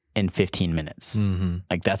in 15 minutes.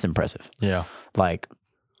 Like, that's impressive. Yeah. Like,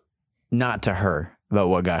 not to her, but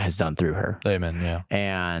what God has done through her. Amen. Yeah.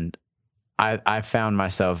 And I found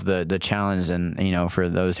myself the challenge, and, you know, for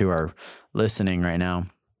those who are listening right now,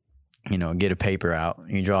 you know, get a paper out,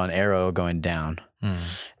 you draw an arrow going down,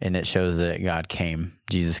 and it shows that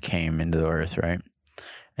Jesus came into the earth, right?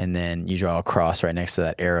 And then you draw a cross right next to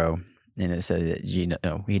that arrow, and it says that, you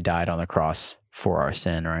know, he died on the cross for our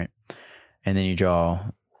sin, right? And then you draw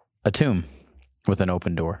a tomb with an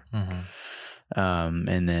open door.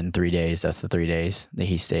 And then 3 days, that's the 3 days that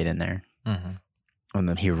he stayed in there. And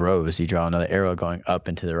then he rose, you draw another arrow going up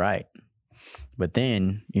and to the right. But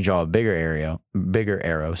then you draw a bigger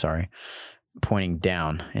arrow, pointing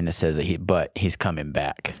down, and it says that he's coming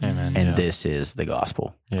back. Amen. And this is the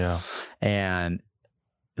gospel. Yeah. And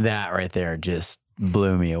that right there just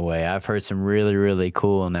blew me away. I've heard some really, really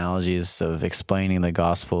cool analogies of explaining the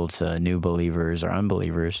gospel to new believers or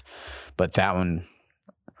unbelievers, but that one,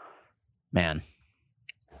 man,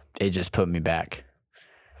 it just put me back.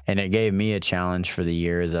 And it gave me a challenge for the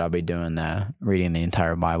year, is that I'll be doing that, reading the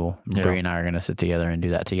entire Bible. Yeah. Bree and I are going to sit together and do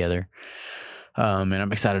that together. And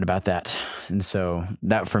I'm excited about that. And so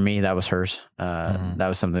that, for me, that was hers. That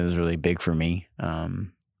was something that was really big for me.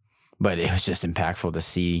 But it was just impactful to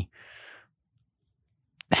see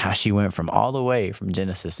how she went from all the way from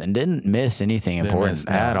Genesis and didn't miss anything important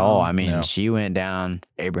at all. I mean, she went down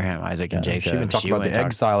Abraham, Isaac, and Jacob. She even talked about the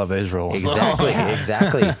exile of Israel.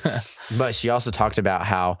 Exactly. But she also talked about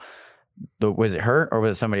how, was it her or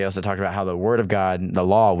was it somebody else that talked about how the word of God, the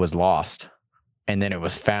law, was lost and then it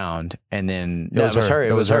was found, and then it was her.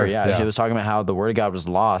 It was her. Yeah. She was talking about how the word of God was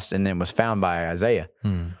lost and then was found by Isaiah.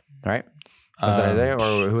 Right? Was it Isaiah,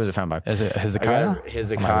 or who was it found by? Is it Hezekiah?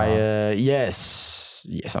 Hezekiah. Yes.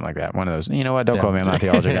 Yeah, something like that. One of those. You know what? Don't quote me. I'm not a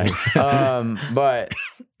theology guy. But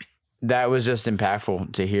that was just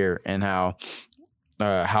impactful to hear, and how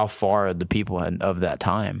far the people of that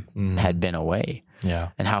time had been away. Yeah.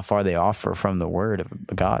 And how far they offer from the word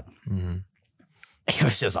of God. It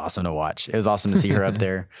was just awesome to watch. It was awesome to see her up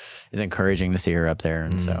there. It was encouraging to see her up there.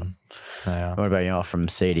 And so, what about y'all from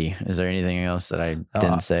Sadie? Is there anything else that I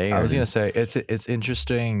didn't say? I was going to say, it's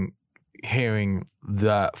interesting hearing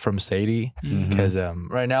that from Sadie, because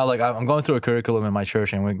right now, like, I'm going through a curriculum in my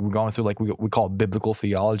church, and we're going through, like, we call it biblical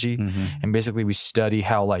theology, and basically we study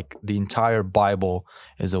how, like, the entire Bible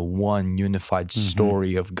is a one unified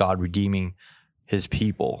story of God redeeming his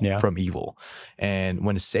people from evil. And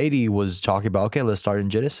when Sadie was talking about, okay, let's start in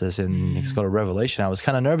Genesis and let's go to Revelation, I was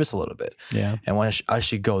kind of nervous a little bit. And as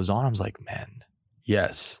she goes on, I was like, man,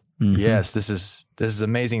 yes. Yes, this is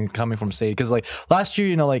amazing coming from Sadie, because, like, last year,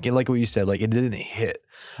 you know, like what you said, like, it didn't hit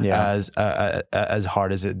as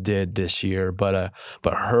hard as it did this year, but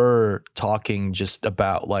her talking just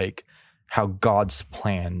about, like, how God's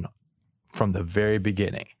plan from the very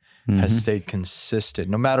beginning has stayed consistent,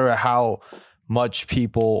 no matter how much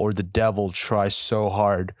people or the devil try so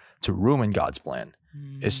hard to ruin God's plan,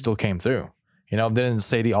 it still came through. You know, didn't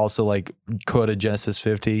Sadie also, like, quoted Genesis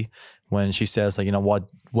 50 when she says, like, you know,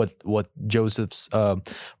 what Joseph's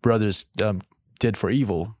brothers did for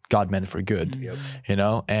evil, God meant for good. You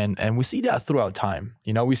know, and we see that throughout time.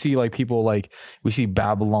 You know, we see, like, people, like, we see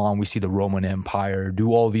Babylon, we see the Roman Empire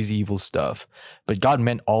do all these evil stuff, but God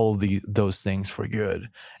meant all of those things for good.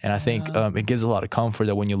 And I think it gives a lot of comfort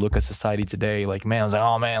that when you look at society today, like, man, I was like,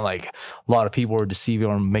 oh man, like, a lot of people are deceiving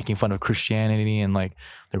or making fun of Christianity and, like,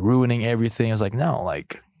 they're ruining everything. I was like, no,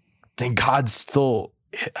 like, then God still,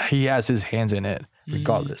 he has his hands in it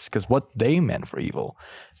regardless, because what they meant for evil,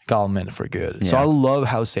 God meant for good. So I love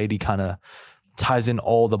how Sadie kind of ties in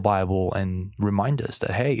all the Bible and remind us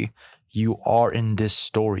that, hey, you are in this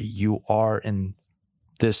story, you are in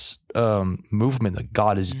this movement that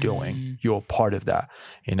God is doing. You're a part of that,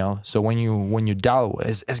 you know. So when you doubt,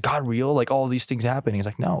 is God real? Like, all these things happening, it's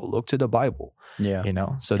like, no, look to the Bible. You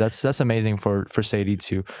know. So that's amazing for Sadie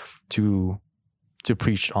to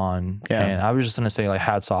preach on. And I was just gonna say, like,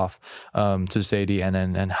 hats off to Sadie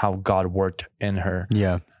and how God worked in her.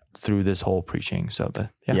 through this whole preaching. So, but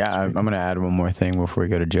I'm going to add one more thing before we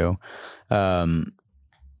go to Joe.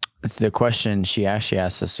 The question she asked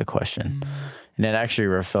us a question, and it actually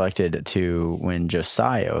reflected to when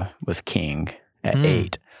Josiah was king at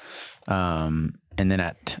 8. And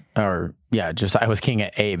then Josiah was king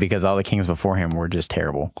at 8 because all the kings before him were just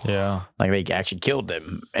terrible. Yeah. Like they actually killed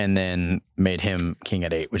him and then made him king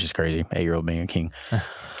at 8, which is crazy. 8-year-old being a king.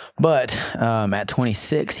 But at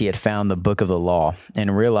 26, he had found the book of the law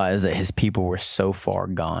and realized that his people were so far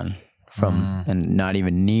gone from and not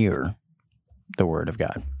even near the word of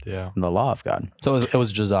God. Yeah. The law of God. So it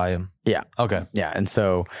was Josiah. Yeah. Okay. Yeah. And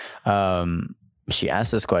so she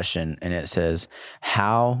asked this question and it says,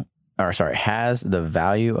 has the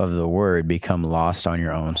value of the word become lost on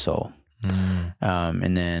your own soul?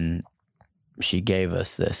 And then she gave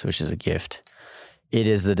us this, which is a gift. It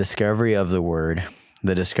is the discovery of the word.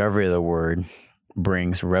 The discovery of the word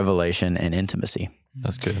brings revelation and intimacy.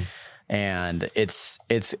 That's good. And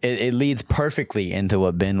it leads perfectly into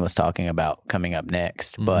what Ben was talking about coming up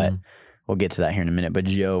next, but we'll get to that here in a minute. But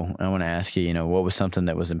Joe, I want to ask you, what was something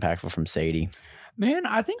that was impactful from Sadie? Man,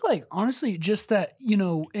 I think honestly, just that,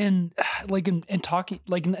 in talking,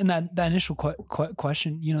 in that initial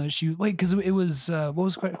question, because it was, what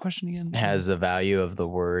was the question again? Has the value of the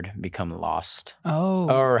word become lost?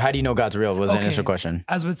 Oh. Or how do you know God's real was the initial question.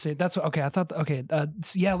 I was about to say, that's okay. I thought, how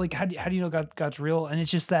do you know God's real? And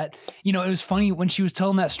it's just that, it was funny when she was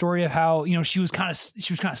telling that story of how, she was kind of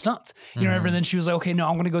stumped, and then she was like, okay, no,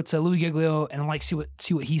 I'm going to go to Louis Giglio and see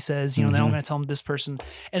what he says, then I'm going to tell him this person.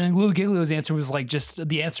 And then Louis Giglio's answer was just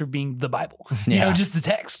the answer being the Bible, just the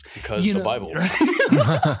text, because the Bible.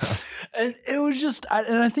 And it was just,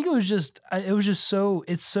 I think it was just so,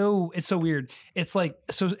 it's so weird. It's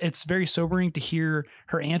it's very sobering to hear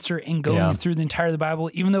her answer and go through the entire of the Bible,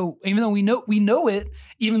 even though we know it,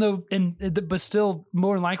 but still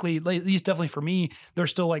more than likely, at least definitely for me, there's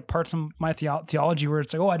still parts of my theology where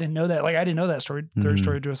it's like, oh, I didn't know that. I didn't know that story, third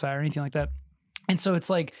story of Josiah or anything like that. And so it's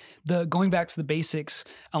the going back to the basics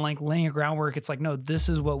and laying a groundwork. It's no, this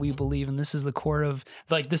is what we believe, and this is the core of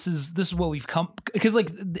this is what we've come, because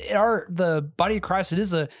the body of Christ, it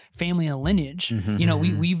is a family and a lineage.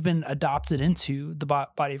 We've been adopted into the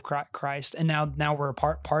body of Christ, and now we're a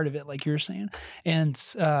part of it, like you're saying. And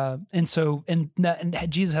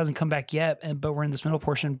Jesus hasn't come back yet, but we're in this middle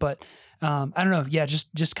portion. But I don't know. Yeah,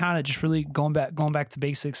 just really going back to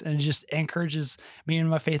basics, and it just encourages me in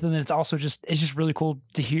my faith. And then it's just really cool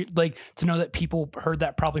to hear, to know that people heard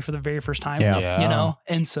that probably for the very first time. Yeah.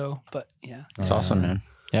 And so, but yeah, it's awesome, man.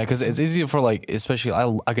 Yeah, because it's easy for especially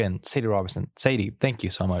Sadie Robertson. Sadie, thank you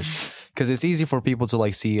so much. Because it's easy for people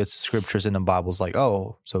to see its scriptures in the Bible's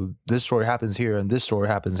oh, so this story happens here and this story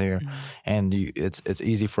happens here, and it's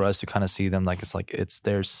easy for us to kind of see them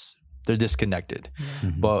they're disconnected.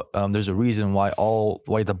 But there's a reason why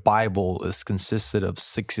the Bible is consisted of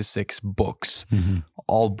 66 books.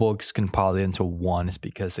 All books compiled into one is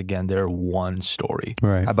because, again, they're one story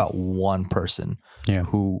about one person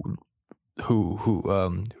who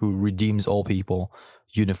redeems all people,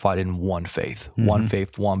 unified in one faith,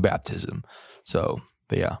 one baptism. So,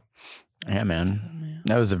 but yeah, man,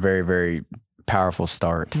 that was a very, very powerful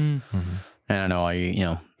start. And I know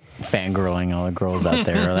all fangirling all the girls out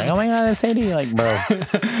there are oh my God, that's Sadie. Bro,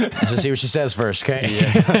 let's just see what she says first,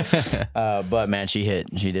 okay? But man, she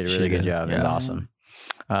did a really good job. It was awesome.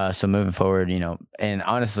 So moving forward, and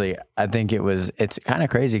honestly, I think it's kind of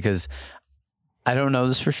crazy because I don't know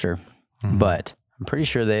this for sure, but I'm pretty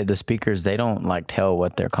sure the speakers, they don't tell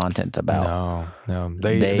what their content's about. No,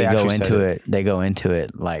 they go into it. They go into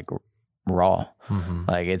it raw.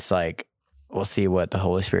 It's we'll see what the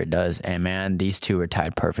Holy Spirit does. And man, these two are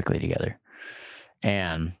tied perfectly together.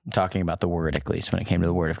 And talking about the word, at least when it came to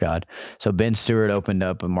the word of God. So Ben Stewart opened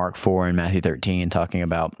up in Mark 4 and Matthew 13, talking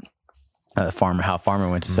about how farmer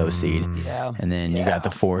went to sow seed. Yeah. And then you got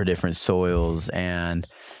the 4 different soils. And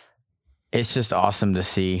it's just awesome to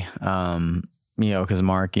see, because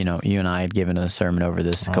Mark, you and I had given a sermon over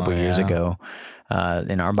this a couple of years ago.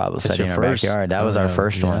 In our Bible study in our backyard. That was our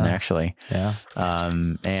first one, actually. Yeah.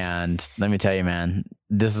 And let me tell you, man,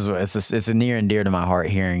 this is it's near and dear to my heart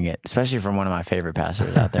hearing it, especially from one of my favorite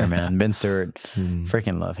pastors out there, man. Ben Stewart.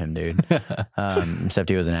 Freaking love him, dude. Except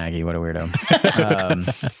he was an Aggie. What a weirdo.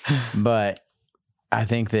 But I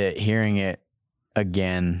think that hearing it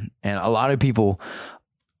again, and a lot of people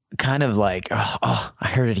kind of I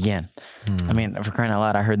heard it again. I mean, for crying out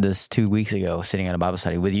loud, I heard this 2 weeks ago sitting at a Bible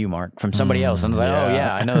study with you, Mark, from somebody else. And I was oh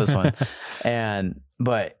yeah, I know this one.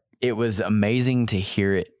 But it was amazing to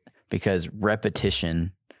hear it because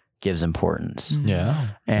repetition gives importance. Yeah.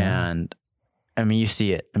 And I mean, you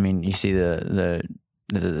see it. I mean, you see the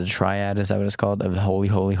the triad, is that what it's called? Of holy,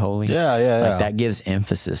 holy, holy. Yeah. Like that gives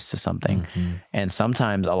emphasis to something. And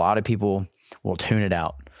sometimes a lot of people will tune it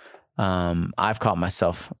out. I've caught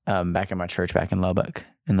myself back in my church back in Lubbock.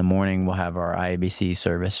 In the morning, we'll have our IABC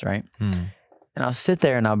service, right? And I'll sit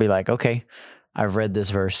there and I'll be like, okay, I've read this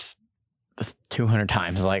verse 200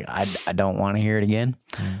 times. Like, I don't want to hear it again.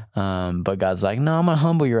 But God's like, no, I'm going to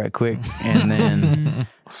humble you right quick. And then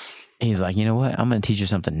he's like, you know what? I'm going to teach you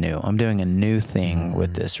something new. I'm doing a new thing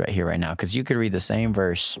with this right here, right now. Because you could read the same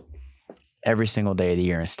verse every single day of the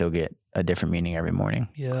year and still get a different meaning every morning.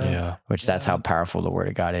 Which that's how powerful the word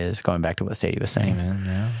of God is. Going back to what Sadie was saying.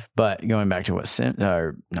 But going back to what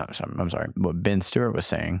what Ben Stewart was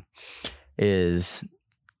saying is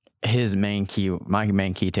my main key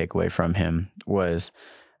takeaway from him was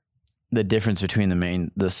the difference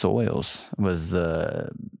between the soils was the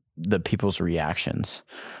people's reactions.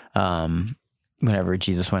 Whenever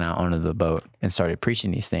Jesus went out onto the boat and started preaching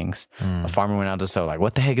these things, a farmer went out to sow. Like,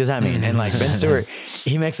 what the heck does that mean? And like Ben Stewart,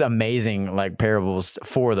 he makes amazing like parables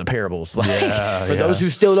for the parables. Like for those who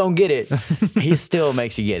still don't get it, he still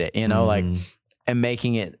makes you get it. You know, like and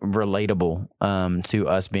making it relatable to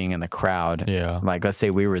us being in the crowd. Like let's say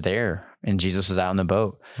we were there and Jesus was out in the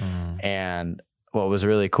boat, and what was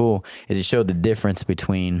really cool is he showed the difference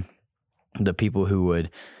between the people who would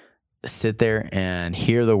sit there and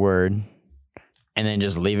hear the word and then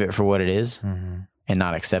just leave it for what it is and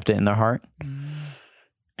not accept it in their heart.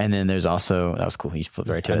 And then there's also, that was cool. He flipped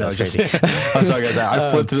right to it. That was crazy. I'm sorry, guys.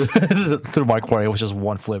 I flipped through my corner. It was just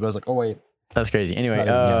one flip. I was like, oh, wait. That's crazy. Anyway,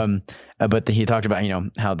 but he talked about,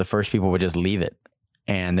 how the first people would just leave it.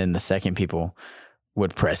 And then the second people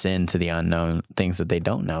would press into the unknown things that they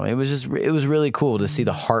don't know. It was really cool to see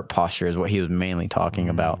the heart posture is what he was mainly talking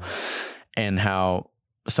about. And how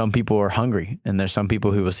some people are hungry and there's some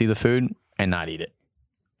people who will see the food and not eat it.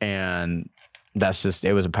 And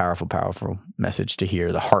it was a powerful, powerful message to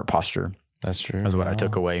hear. The heart posture. That's true. That's what I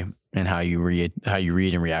took away, and how you read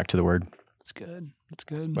and react to the word. That's good. That's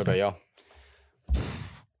good. What about y'all?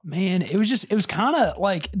 Man, it was kind of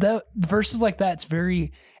like the verses like that.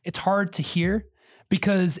 It's hard to hear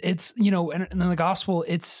because it's, in the gospel,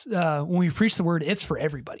 it's, when we preach the word, it's for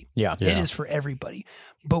everybody. Yeah. It is for everybody,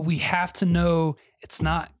 but we have to know it's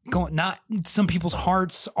not some people's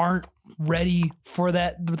hearts aren't ready for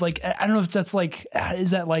that. Like, I don't know if that's like,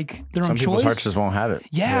 is that like their own choice? Some people's hearts just won't have it.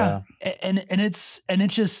 Yeah. And it's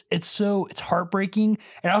heartbreaking.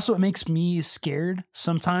 And also it makes me scared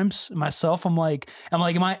sometimes myself. I'm like, am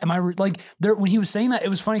I like there, when he was saying that, it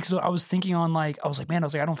was funny because I was thinking on like, I was like, I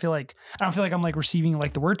don't feel like I'm like receiving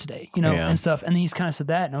like the word today, and stuff. And then he's kind of said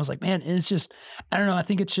that. And I was like, man, it's just, I don't know. I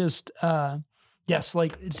think it's just, yes,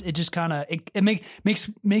 like it just kind of it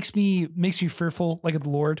makes me fearful, like of the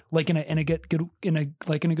Lord, like in a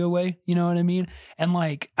good way, you know what I mean? And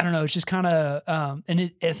like I don't know, it's just kind of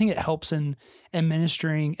I think it helps in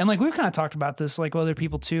ministering, and like we've kind of talked about this like with other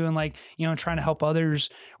people too, and like trying to help others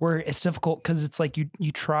where it's difficult because it's like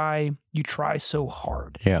you try so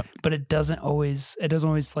hard, but it doesn't always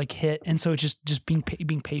like hit, and so it's just being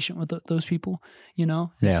patient with those people, And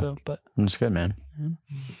so, but that's good, man.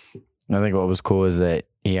 I think what was cool is that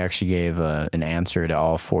he actually gave an answer to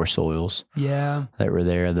all four soils that were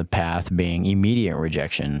there. The path being immediate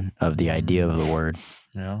rejection of the idea of the word.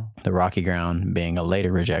 Yeah. The rocky ground being a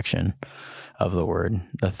later rejection of the word.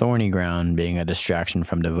 The thorny ground being a distraction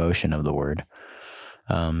from devotion of the word.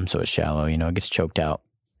 So it's shallow, it gets choked out.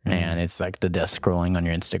 And it's like the death scrolling on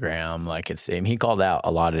your Instagram. Like he called out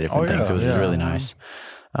a lot of different things. It was really nice.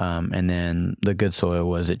 And then the good soil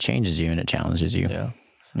was it changes you and it challenges you. Yeah.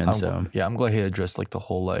 And I'm glad he addressed like the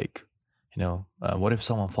whole like, what if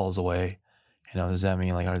someone falls away? Does that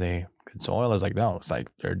mean like are they good soil? It's like no, it's like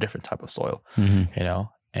they're a different type of soil.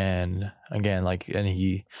 And again, like I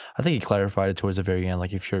think he clarified it towards the very end.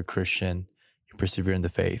 Like if you're a Christian, you persevere in the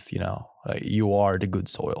faith. Like you are the good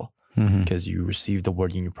soil because you receive the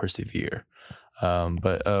word and you persevere.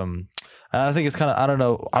 But I think it's kind of I don't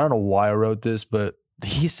know why I wrote this, but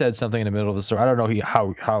he said something in the middle of the story. I don't know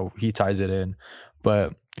how he ties it in,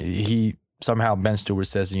 but he somehow Ben Stewart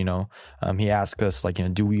says, he asked us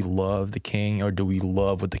like, do we love the king or do we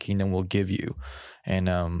love what the kingdom will give you? And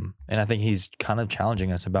I think he's kind of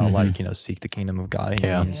challenging us about like, seek the kingdom of God. He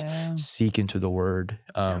means seek into the word,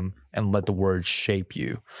 and let the word shape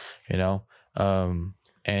you, and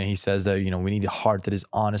he says that, we need a heart that is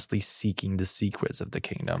honestly seeking the secrets of the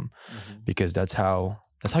kingdom because that's how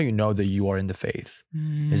that you are in the faith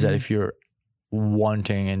is that if you're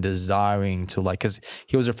wanting and desiring to like, because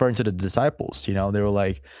he was referring to the disciples, you know, they were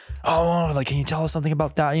like, oh, like, can you tell us something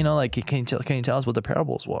about that, you know, like can you tell us what the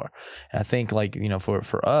parables were? And I think like, you know,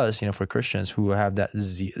 for us, you know, for Christians who have that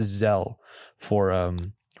zeal for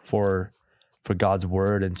God's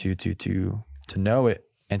word and to know it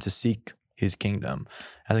and to seek his kingdom,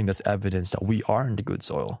 I think that's evidence that we are in the good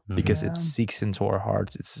soil because it seeks into our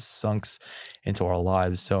hearts, it's sunk into our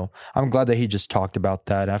lives. So I'm glad that he just talked about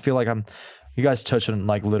that. And I feel like you guys touched on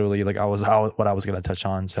like literally like what I was gonna touch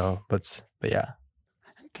on. So, but yeah.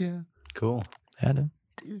 Yeah. Cool. Yeah,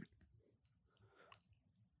 Dude.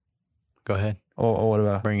 Go ahead. Oh, what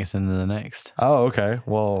about? Bring us into the next. Oh, okay.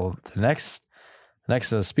 Well, the next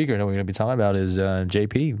speaker that we're gonna be talking about is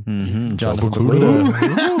JP, Jonathan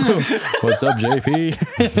Pokluda. What's up,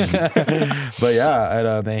 JP? But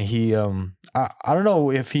yeah, and he I don't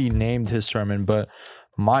know if he named his sermon, but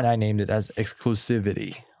mine I named it as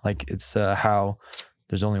exclusivity. Like it's how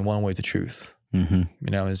there's only one way to truth. You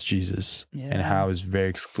know, it's Jesus, and how it's very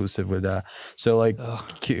exclusive with that. So like,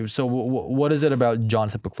 so what is it about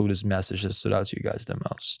Jonathan Pokluda's message that stood out to you guys the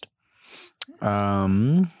most?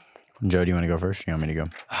 Joe, do you want to go first? You want me to go?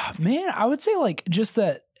 Man, I would say like just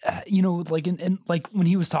that, you know, like in like when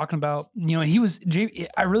he was talking about, you know,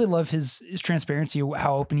 I really love his transparency,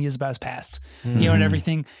 how open he is about his past, you know, and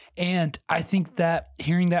everything. And I think that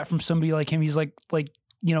hearing that from somebody like him, he's like,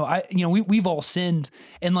 you know, we've all sinned,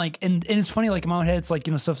 and like, and it's funny, like in my head, it's like,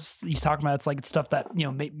 you know, stuff he's talking about, it's like, it's stuff that, you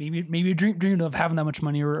know, maybe dreamed of having that much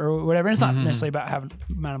money or whatever. And it's not necessarily about having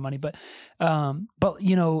amount of money, but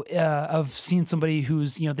you know, of seeing somebody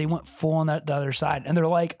who's, you know, they went full on the other side, and they're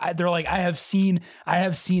like, I have seen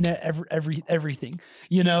everything,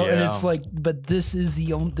 you know, and it's like, but this is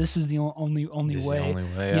the only way,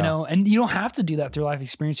 you know, and you don't have to do that through life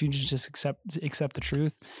experience. You can just accept the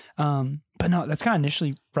truth. But no, that's kind of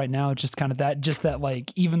initially right now, just kind of that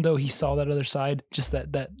like, even though he saw that other side, just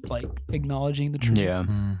that like acknowledging the truth. Yeah.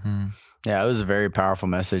 Yeah, it was a very powerful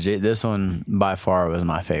message. This one by far was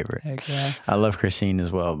my favorite. Heck yeah. I love Christine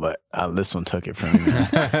as well, but this one took it from me.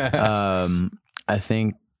 I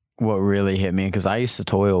think what really hit me, because I used to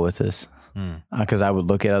toil with this, because I would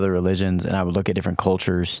look at other religions and I would look at different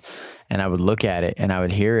cultures and I would look at it and I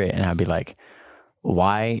would hear it and I'd be like,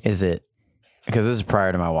 why is it, because this is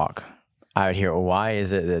prior to my walk, I would hear, why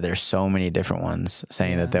is it that there's so many different ones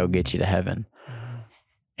saying that they'll get you to heaven?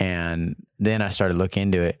 And then I started looking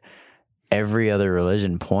into it. Every other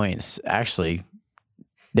religion points, actually,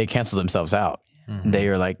 they cancel themselves out. They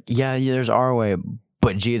are like, yeah, there's our way,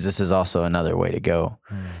 but Jesus is also another way to go.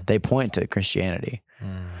 They point to Christianity.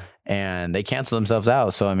 And they cancel themselves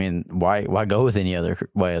out. So, I mean, why go with any other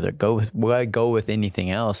way? Why go with anything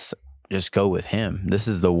else? Just go with him. This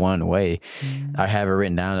is the one way. I have it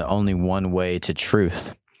written down, only one way to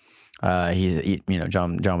truth. You know,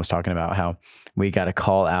 John was talking about how we got to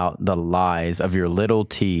call out the lies of your little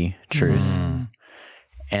t truth.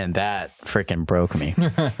 And that freaking broke me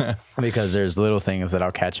because there's little things that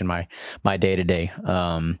I'll catch in my day to day.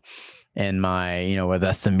 And my, you know, whether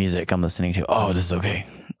that's the music I'm listening to, oh, this is okay.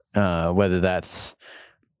 Whether that's,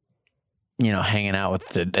 you know, hanging out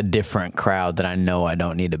with a different crowd that I know I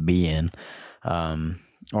don't need to be in.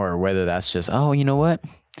 Or whether that's just, oh, you know what?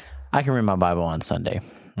 I can read my Bible on Sunday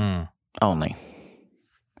only.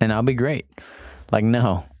 And I'll be great. Like,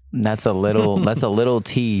 no, that's a little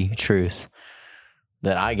t truth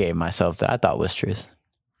that I gave myself that I thought was truth.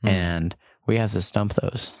 And we have to stump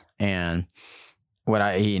those. And what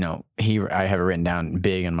I have it written down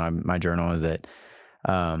big in my journal is that,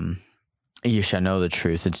 you shall know the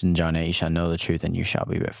truth. It's in John 8. You shall know the truth and you shall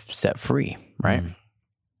be set free. Right.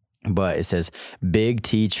 But it says big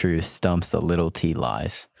T truth stumps the little t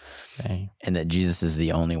lies. Okay. And that Jesus is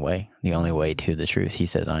the only way to the truth. He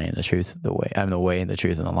says, I am the truth, I'm the way, the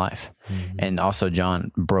truth, and the life. And also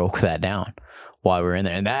John broke that down while we were in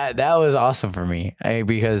there. And that was awesome for me,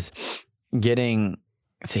 because getting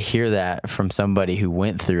to hear that from somebody who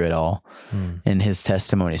went through it all and his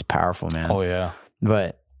testimony is powerful, man. Oh yeah.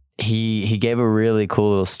 But he gave a really cool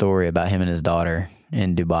little story about him and his daughter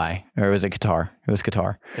in Dubai, or was it Qatar? It was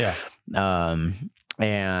Qatar. Yeah.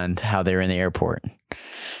 And how they were in the airport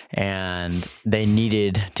and they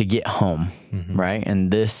needed to get home, right?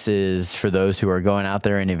 And this is for those who are going out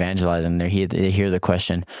there and evangelizing. They hear the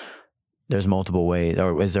question, there's multiple ways,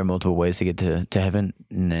 or is there multiple ways to get to heaven?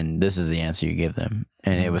 And then this is the answer you give them.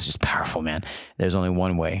 And it was just powerful, man. There's only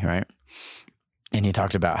one way, right? And he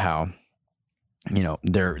talked about how, you know,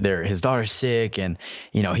 his daughter's sick, and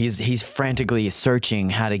you know he's frantically searching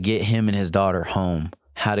how to get him and his daughter home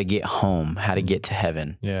how to get home, how to get to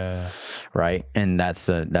heaven. Yeah. Right. And that's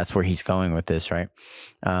where he's going with this. Right.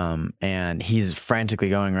 And he's frantically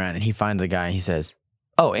going around and he finds a guy and he says,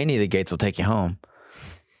 oh, any of the gates will take you home.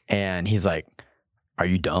 And he's like, are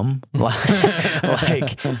you dumb?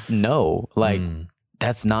 Like, no, like,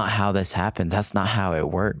 that's not how this happens. That's not how it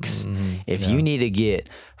works. If you need to get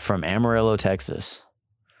from Amarillo, Texas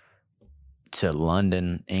to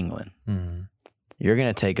London, England, you're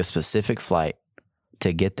going to take a specific flight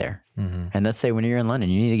to get there. And let's say when you're in London,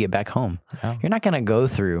 you need to get back home. Yeah. You're not going to go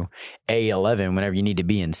through A11 whenever you need to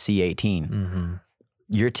be in C18.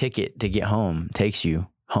 Your ticket to get home takes you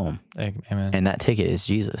home. Amen. And that ticket is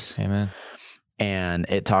Jesus. Amen. And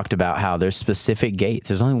it talked about how there's specific gates.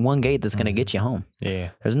 There's only one gate that's going to get you home. Yeah.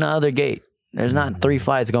 There's no other gate. There's not 3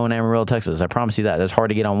 flights going to Amarillo, Texas. I promise you that. That's hard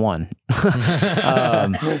to get on one.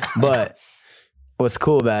 But what's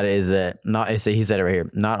cool about it is that he said it right here.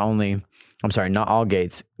 Not all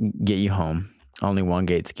gates get you home. Only one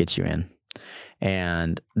gate gets you in.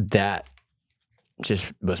 And that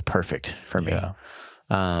just was perfect for me. Yeah.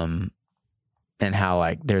 And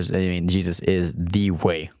how Jesus is the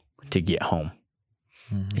way to get home.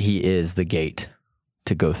 He is the gate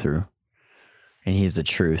to go through, and he's the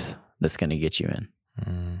truth that's going to get you in.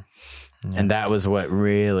 Yeah. And that was what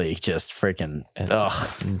really just freaking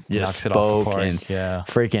just spoke and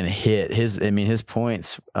freaking hit his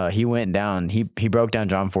points. He went down. He broke down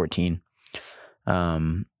John 14,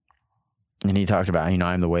 and he talked about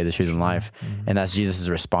I'm the way, the truth, and life, and that's Jesus'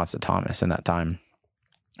 response to Thomas in that time.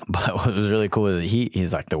 But what was really cool is that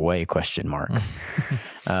he's like the way ?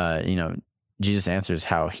 Jesus answers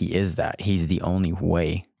how he is that. He's the only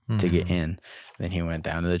way to get in. Then he went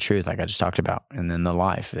down to the truth, like I just talked about, and then the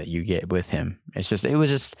life that you get with him. It was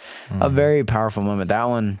just a very powerful moment. That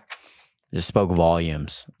one just spoke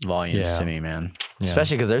volumes to me, man. Yeah.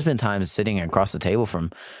 Especially because there's been times sitting across the table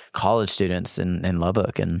from college students in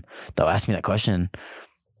Lubbock, and they'll ask me that question,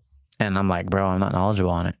 and I'm like, bro, I'm not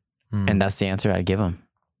knowledgeable on it, and that's the answer I give them,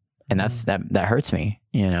 and that hurts me,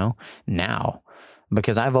 now.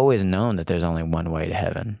 Because I've always known that there's only one way to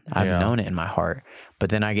heaven. I've known it in my heart. But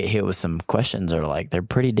then I get hit with some questions that are they're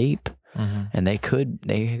pretty deep. And they could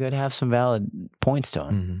have some valid points to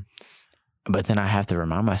them. But then I have to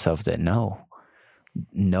remind myself that no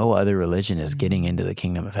other religion is getting into the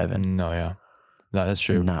kingdom of heaven. No, that's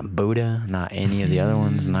true. Not Buddha, not any of the other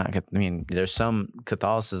ones. There's some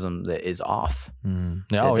Catholicism that is off.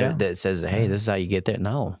 That says, hey, this is how you get there.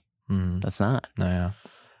 No, that's not. No,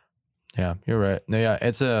 yeah, you're right. No, yeah,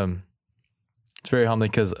 it's very humbling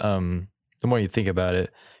because the more you think about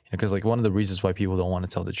it, because one of the reasons why people don't want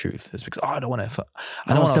to tell the truth is because I don't want to. I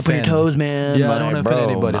don't want to step on your toes, man. Yeah, I don't want to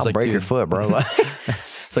offend anybody. It's break your foot, bro.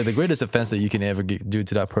 It's the greatest offense that you can ever do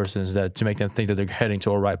to that person is that to make them think that they're heading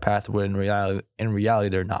to a right path when in reality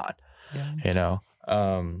they're not. Yeah.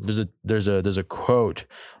 There's a quote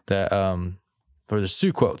that or there's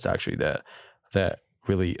 2 quotes actually that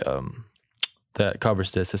really that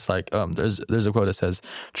covers this. It's there's a quote that says,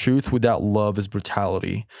 truth without love is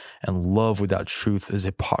brutality, and love without truth is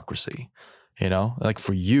hypocrisy.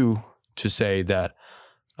 For you to say that,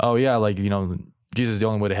 Jesus is the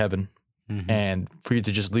only way to heaven, and for you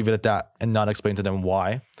to just leave it at that and not explain to them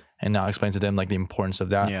why, and not explain to them the importance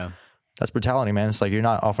of that. Yeah. That's brutality, man. It's you're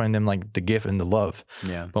not offering them the gift and the love.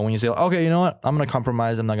 Yeah. But when you say, okay, you know what? I'm going to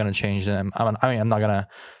compromise. I'm not going to change them. I'm not going to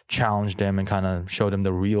challenge them and kind of show them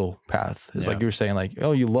the real path. It's like you were saying,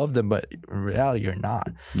 oh, you love them, but in reality, you're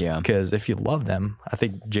not. Yeah. Because if you love them, I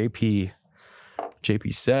think JP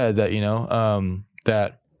said that,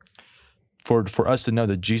 that for us to know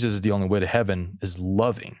that Jesus is the only way to heaven is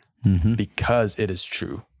loving because it is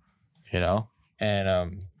true, and,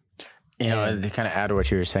 to kind of add to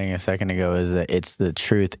what you were saying a second ago is that it's the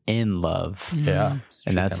truth in love. Yeah.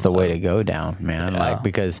 And that's the way to go down, man. Yeah.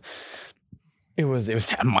 Because it was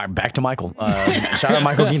back to Michael. Shout out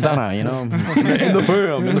Michael Quintana, in the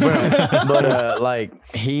film. But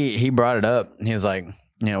he brought it up. He was like,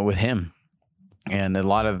 with him. And a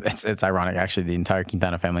lot of it's ironic actually, the entire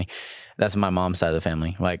Quintana family. That's my mom's side of the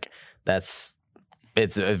family.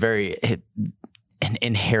 It's a very an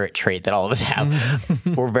inherent trait that all of us have.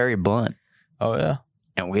 We're very blunt. Oh, yeah.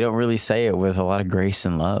 And we don't really say it with a lot of grace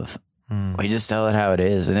and love. We just tell it how it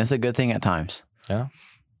is. And it's a good thing at times. Yeah.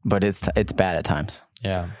 But it's bad at times.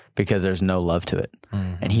 Yeah. Because there's no love to it.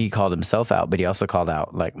 And he called himself out, but he also called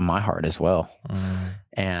out my heart as well.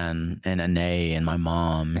 And Anae and my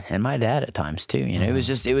mom and my dad at times too. It was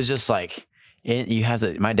just you have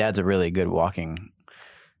to, my dad's a really good walking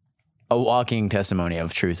testimony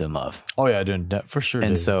of truth and love. Oh yeah, dude, for sure.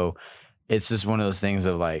 And so it's just one of those things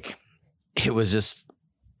of it was just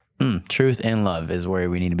Truth and love is where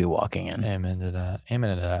we need to be walking in. Amen to that.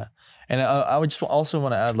 Amen to that. And I would just also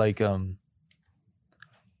want to add, like,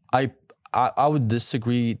 I would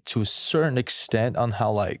disagree to a certain extent on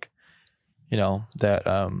how, like,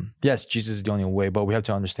 that yes, Jesus is the only way, but we have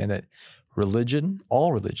to understand that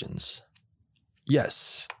all religions,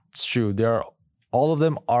 yes, it's true. All of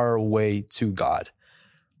them are a way to God,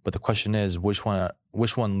 but the question is, which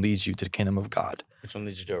one leads you to the kingdom of God? Which one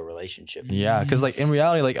leads you to a relationship? Yeah, because like in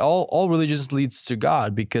reality, like all religions leads to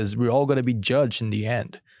God, because we're all going to be judged in the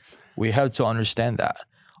end. We have to understand that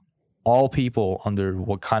all people, under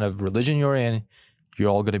what kind of religion you're in, you're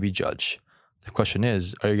all going to be judged. The question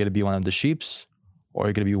is, are you going to be one of the sheeps, or are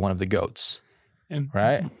you going to be one of the goats?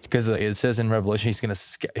 Right? Because it says in Revelation, he's going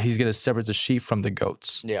to separate the sheep from the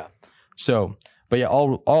goats. Yeah. So, but yeah,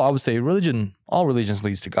 all I would say, all religions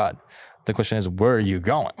leads to God. The question is, where are you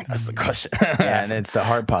going? That's the question. Yeah, and it's the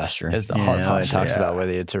heart posture. It's the heart posture. It talks about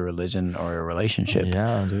whether it's a religion or a relationship.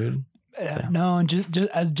 Yeah, dude. No, and just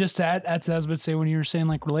to add to that, I was about to say, when you were saying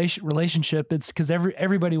like relationship, it's because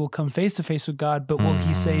everybody will come face to face with God, but will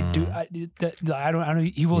he say, I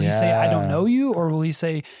don't, will he say, I don't know you, or will he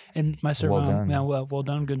say, in my sermon, well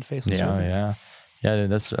done, good and faithful servant? Yeah,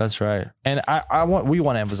 dude, that's right. And we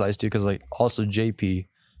want to emphasize too, because like also JP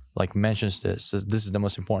like mentions this is the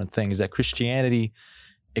most important thing, is that Christianity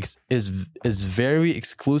is very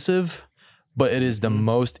exclusive, but it is the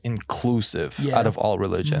most inclusive out of all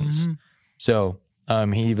religions. Mm-hmm. So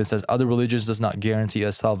he even says other religions does not guarantee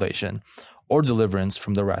us salvation or deliverance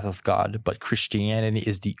from the wrath of God, but Christianity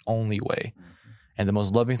is the only way. And the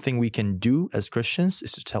most loving thing we can do as Christians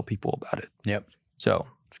is to tell people about it. Yep. So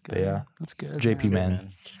that's good. Yeah, that's good. JP, man.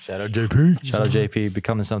 Shout out JP. Shout out JP.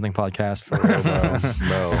 Becoming Something podcast. For real,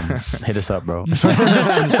 bro. Hit us up, bro.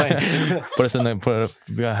 Put us in the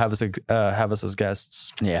have us as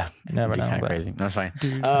guests. Yeah, you never know. Kind of crazy. That's fine.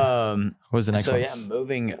 Dude. What's the next one? So yeah,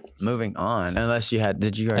 moving on. Unless you had,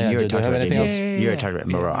 you already talked about anything else? You already talked about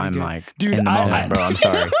it, bro. I'm like, dude, in the moment, bro. I'm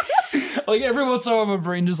sorry. Like every once in a while, my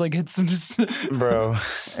brain just like hits some bro.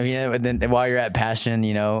 I mean, and then while you're at Passion,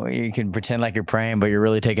 you can pretend like you're praying, but you're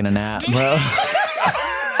really taking a nap, bro.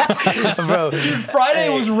 Bro, dude, Friday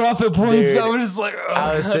was rough at points. So I was just like,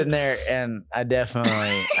 I was sitting there, and I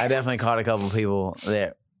definitely caught a couple people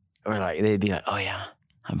that were like, they'd be like, "Oh yeah,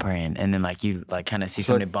 I'm praying," and then like you like kind of see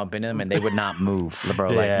somebody bump into them, and they would not move, bro.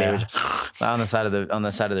 Like they were just on the side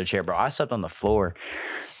of their chair, bro. I slept on the floor.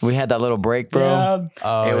 We had that little break, bro.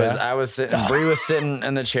 Yeah. I was sitting. Bree was sitting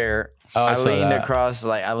in the chair. I leaned across,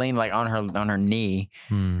 I leaned on her knee.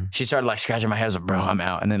 She started like scratching my head. I was like, bro, I'm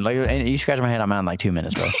out. And then you scratch my head, I'm out in like 2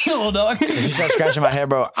 minutes, bro. Little dog. So she started scratching my head,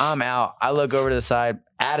 bro. I'm out. I look over to the side.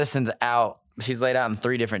 Addison's out. She's laid out in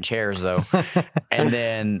 3 different chairs though. And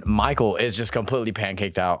then Michael is just completely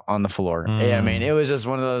pancaked out on the floor. Yeah, I mean, it was just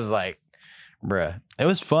one of those like, bruh. It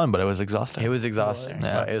was fun, but it was exhausting. It was exhausting.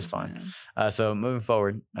 Yeah. It was fun. So moving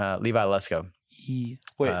forward, Levi, let's go.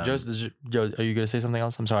 Wait, Joe, are you going to say something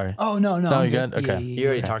else? I'm sorry. Oh, no. No, you good? Okay. You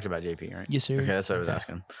already talked about JP, right? Yes, sir. Okay, that's what I was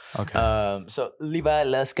asking. Okay. So Levi,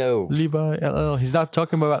 let's go. Levi, LL. He's not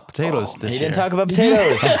talking about potatoes this year. He didn't talk about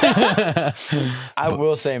potatoes. I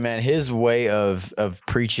will say, man, his way of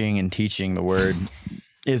preaching and teaching the word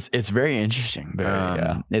it's very interesting.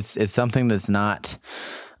 It's something that's not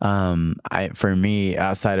for me,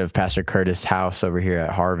 outside of Pastor Curtis' house over here at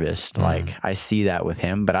Harvest, like I see that with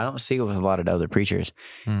him, but I don't see it with a lot of other preachers.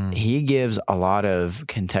 He gives a lot of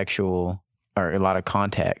contextual or a lot of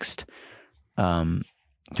context,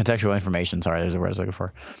 contextual information. Sorry, there's a word I was looking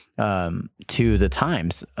for, to the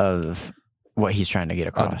times of what he's trying to get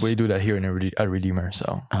across. We do that here in a Redeemer.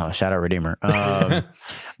 So, shout out Redeemer.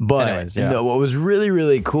 But anyways, what was really,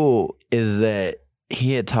 really cool is that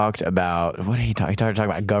he had talked about, what did he talk? He talked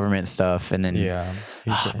about government stuff, and then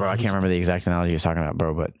bro, I can't remember the exact analogy he was talking about,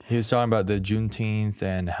 bro. But he was talking about the Juneteenth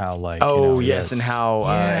and how like and how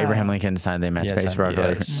Abraham Lincoln signed the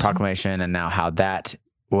Emancipation Proclamation, and now how that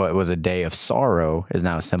what was a day of sorrow is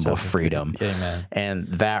now a symbol of freedom. Amen. And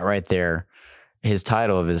that right there, his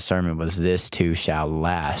title of his sermon was "This Too Shall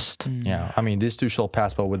Last." Yeah, I mean, this too shall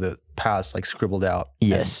pass, but with the past like scribbled out.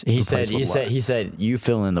 Yes, he said you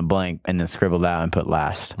fill in the blank and then scribbled out and put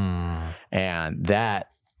last. And that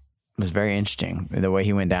was very interesting, the way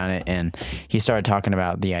he went down it, and he started talking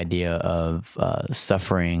about the idea of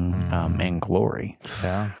suffering and glory.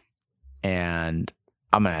 Yeah, and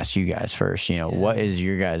I'm gonna ask you guys first. What is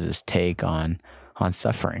your guys' take on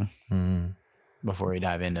suffering? Before we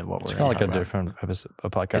dive into what we're going to talk about. Different episode, a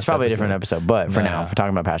podcast. It's probably a different episode, but for now, we're talking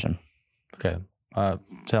about passion. Okay.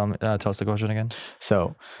 Tell us the question again.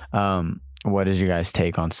 So, what is your guys'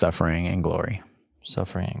 take on suffering and glory?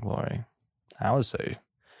 Suffering and glory. I would say,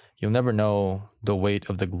 you'll never know the weight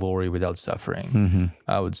of the glory without suffering.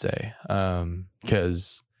 I would say,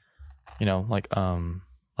 because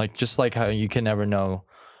just like how you can never know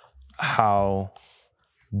how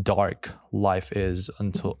dark life is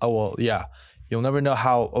until you'll never know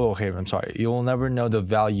you'll never know the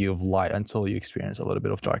value of light until you experience a little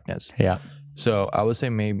bit of darkness. So I would say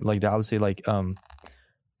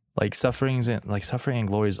suffering and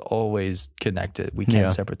glory is always connected. We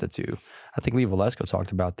can't separate the two. I think Lee Valesco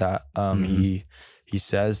talked about that. He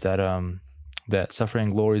says that that suffering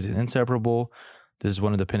and glory is inseparable. This is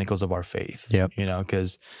one of the pinnacles of our faith.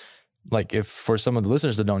 Because like, if for some of the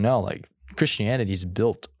listeners that don't know, like, Christianity is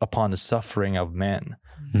built upon the suffering of men,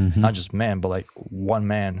 not just men, but like one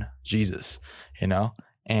man, Jesus,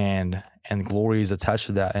 and glory is attached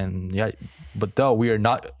to that. And but though we are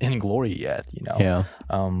not in glory yet,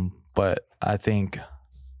 but I think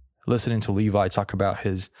listening to Levi talk about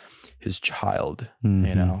his child,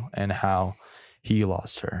 and how he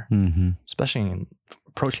lost her, especially in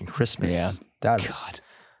approaching Christmas. It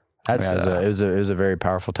was a very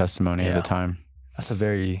powerful testimony at the time. That's a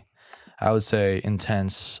very, I would say,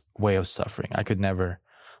 intense way of suffering. I could never,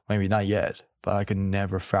 maybe not yet, but I could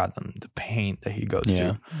never fathom the pain that he goes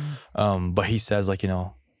through. But he says, like,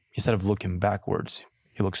 instead of looking backwards,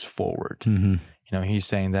 he looks forward. He's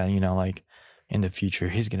saying that, like, in the future,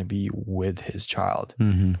 he's going to be with his child,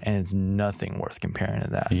 and it's nothing worth comparing to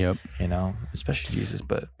that. Especially Jesus.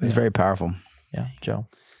 But it's very powerful. Yeah, Joe.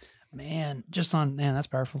 Man, that's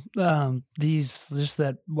powerful. Just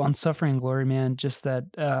that on suffering and glory, man, just that,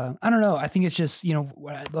 I don't know. I think it's just,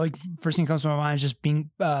 like, first thing that comes to my mind is just being,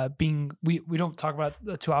 we don't talk about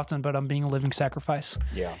it too often, but I'm being a living sacrifice,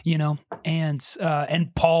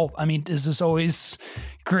 and Paul, I mean, is this always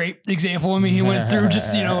great example. I mean, he went through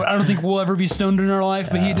just, I don't think we'll ever be stoned in our life,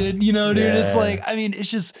 but he did, dude. It's like, I mean, it's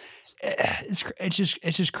just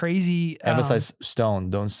crazy. Emphasize stone.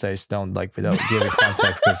 Don't say stone like without giving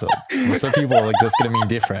context, because for some people, like, that's gonna mean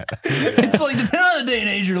different. It's like, depending on the day and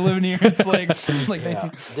age you're living here, it's like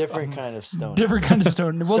different kind of stone. Different kind of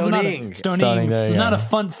stone. It wasn't stoning. It was not a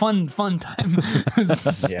fun time.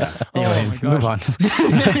 Anyway, move on.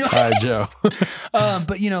 All right, Joe.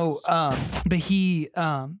 But he,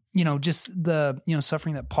 just the,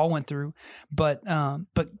 suffering that Paul went through, but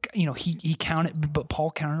he counted, but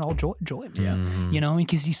Paul counted all joy,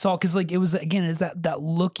 because he saw, because, like, it was, again, is that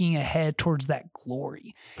looking ahead towards that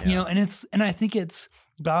glory, and I think it's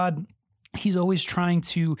God. He's always trying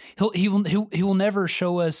to, he will never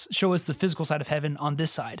show us the physical side of heaven on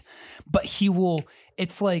this side, but he will.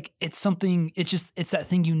 It's like, it's something, it's that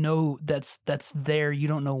thing, that's there. You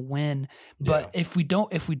don't know when, but if we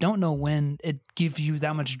don't know when, it gives you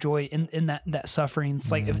that much joy in that suffering. It's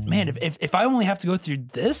like, if I only have to go through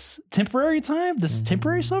this temporary time, this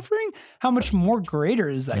temporary suffering, how much more greater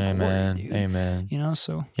is that glory, dude? Amen.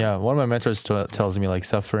 So. Yeah. One of my mentors tells me, like,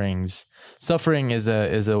 suffering is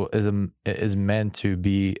meant to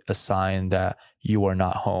be a sign that you are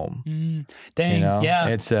not home. Dang. Yeah.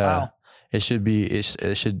 It's wow. It should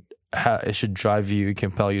drive you,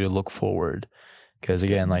 compel you to look forward. Because,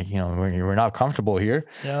 again, like, we're not comfortable here,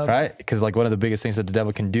 right? Because, like, one of the biggest things that the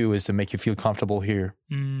devil can do is to make you feel comfortable here,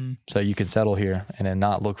 so you can settle here and then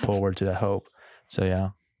not look forward to that hope. So,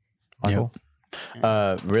 yeah, Michael.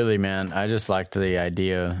 Really, man, I just liked the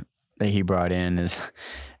idea that he brought in is,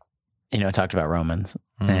 talked about Romans,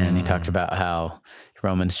 and he talked about how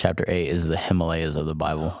Romans chapter 8 is the Himalayas of the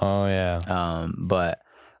Bible. Oh yeah. But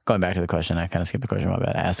going back to the question, I kind of skipped the question. My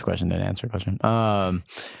bad. I asked the question, didn't answer the question.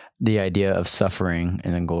 The idea of suffering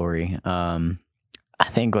and then glory. I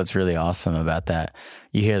think what's really awesome about that,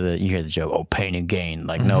 you hear the joke, oh, pain and gain.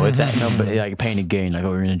 Like, no, it's but like pain and gain. Like, oh,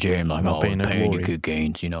 we're in the gym. Like, oh, pain and good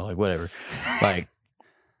gains. Like, whatever. Like,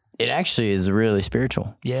 it actually is really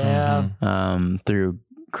spiritual. Yeah. Through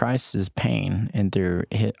Christ's pain and through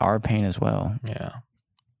our pain as well. Yeah.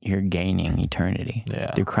 You're gaining eternity.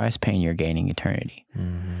 Yeah. Through Christ's pain, you're gaining eternity.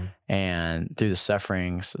 And through the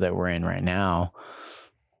sufferings that we're in right now,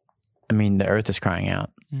 I mean, the earth is crying out.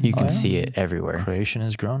 You can see it everywhere. Creation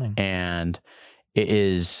is groaning. And it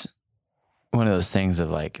is one of those things of,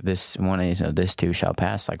 like, this too shall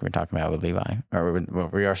pass, like we're talking about with Levi. Or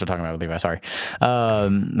we are still talking about with Levi, sorry.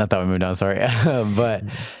 I thought we moved on, sorry. But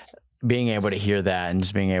being able to hear that and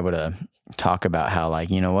just being able to talk about how, like,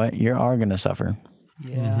 you know what? You are going to suffer.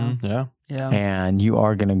 Yeah. Yeah. And you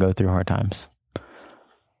are going to go through hard times.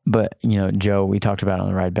 But, Joe, we talked about it on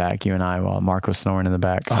the ride back, you and I, while Marc was snoring in the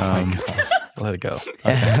back. Oh my gosh. Let it go.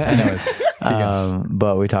 Okay.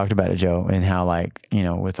 But we talked about it, Joe, and how, like,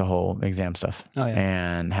 with the whole exam stuff. Oh, yeah.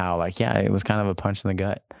 And how, like, it was kind of a punch in the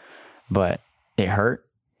gut, but it hurt.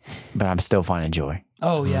 but I'm still finding joy.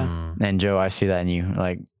 Oh yeah. And Joe, I see that in you.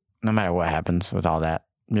 Like, no matter what happens with all that,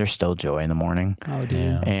 there's still joy in the morning. Oh, dude.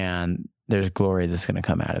 Yeah. And there's glory that's going to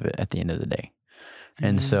come out of it at the end of the day.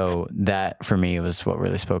 And so that for me was what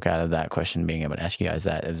really spoke out of that question, being able to ask you guys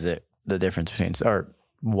that. Is it the difference between, or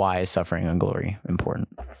why is suffering and glory important?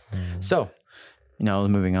 So,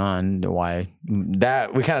 moving on to why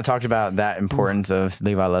that, we kind of talked about that importance of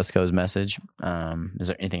Levi Lesko's message. Is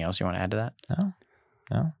there anything else you want to add to that?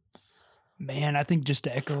 No. Man, I think just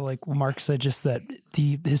to echo like what Mark said, just that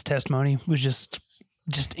his testimony was just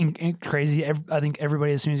crazy. I think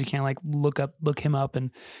everybody, as soon as you can, like look him up and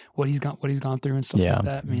what he's gone through and stuff like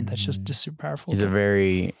that. I mean, that's just super powerful. He's a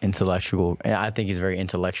very intellectual. I think he's a very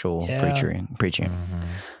intellectual preaching.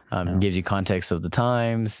 Gives you context of the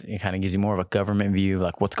times. It kind of gives you more of a government view,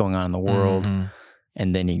 like what's going on in the world.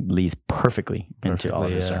 And then he leads perfectly into all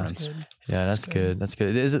of his sermons. Yeah, that's good. That's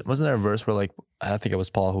good. Wasn't there a verse where, like, I think it was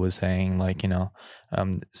Paul who was saying, like,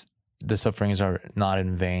 the sufferings are not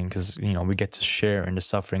in vain because, we get to share in the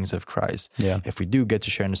sufferings of Christ. Yeah. If we do get to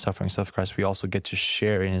share in the sufferings of Christ, we also get to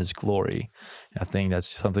share in his glory. And I think that's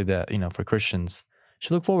something that, for Christians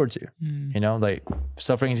should look forward to. Like,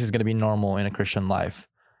 sufferings is going to be normal in a Christian life,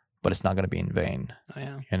 but it's not going to be in vain. Oh,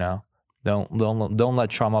 yeah. Don't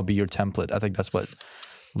let trauma be your template. I think that's what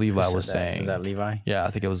Levi was saying. Was that Levi? Yeah,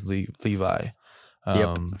 I think it was Levi.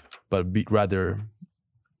 Yep. But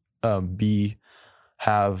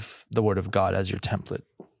have the word of God as your template.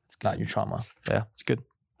 It's not your trauma. Yeah, it's good.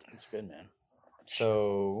 It's good, man.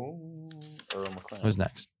 So, Earl McLean. Who's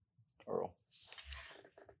next? Earl.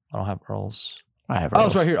 I don't have Earls. I have Earl. Earl. Oh,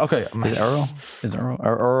 it's right here. Okay. Is it Earl? Is it Earl?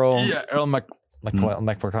 Earl. Yeah, Earl McLean. Sorry,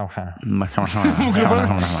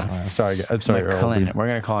 Earl. We're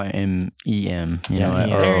going to call it M-E-M. You know what?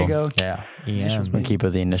 Yeah. Earl. There you go. Yeah. EM. We keep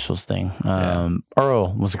with the initials thing.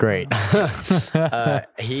 Earl was great. I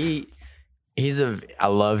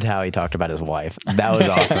loved how he talked about his wife. That was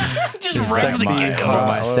awesome. Just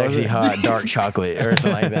my sexy hot dark chocolate or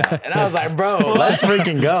something like that. And I was like, bro, let's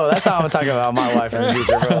freaking go. That's how I'm talking about my wife in the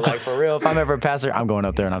future, bro. Like, for real, if I'm ever a pastor, I'm going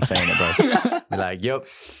up there and I'm saying it, bro. Be like, yep,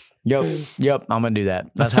 I'm gonna do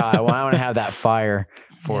that. That's how I want to have that fire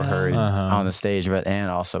for her on the stage, but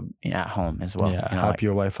and also at home as well. Yeah, hype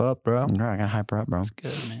your wife up, bro. Bro, I gotta hype her up, bro. That's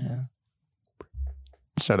good, man.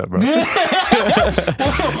 Shut up, bro. What'd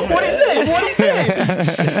he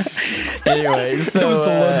say? Anyway, so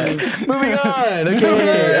moving on. Okay.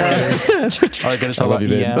 All right, gonna talk about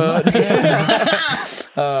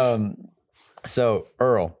EM. So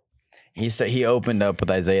Earl, he opened up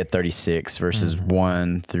with Isaiah 36 verses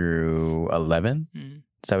 1 through 11.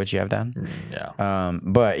 Is that what you have down? Yeah.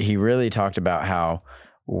 But he really talked about how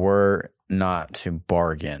we're not to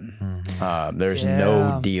bargain. There's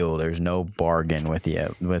no deal. There's no bargain with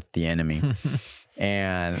the enemy.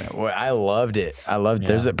 And I loved it.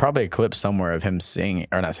 There's probably a clip somewhere of him singing,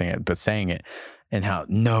 or not singing it, but saying it, and how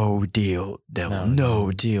no deal, devil,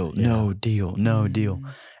 no deal.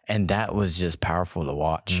 And that was just powerful to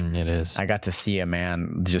watch. It is. I got to see a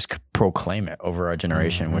man just proclaim it over our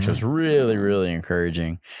generation, which was really, really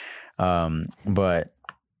encouraging. But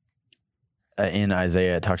in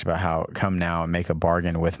Isaiah, it talks about how come now and make a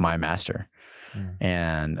bargain with my master.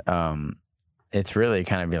 And it's really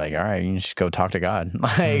kind of be like, all right, you can just go talk to God.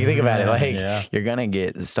 Like, think about it. Like, you're going to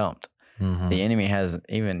get stumped. The enemy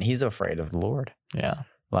he's afraid of the Lord. Yeah.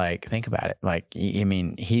 Like, think about it. Like,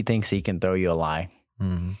 he thinks he can throw you a lie.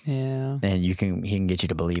 Yeah. And he can get you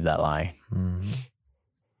to believe that lie.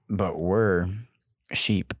 But we're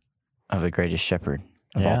sheep of the greatest shepherd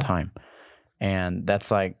of all time. And that's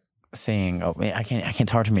like saying, I can't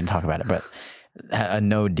talk to me to talk about it, but a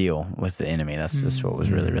no deal with the enemy. That's just what was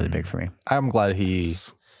really, really big for me. I'm glad he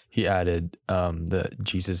added the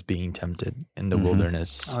Jesus being tempted in the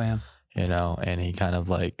wilderness. Oh yeah. And he kind of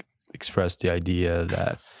like expressed the idea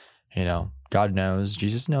that, God knows,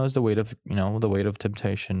 Jesus knows the weight of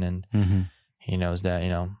temptation, and he knows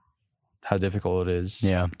that, how difficult it is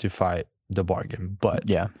to fight the bargain. But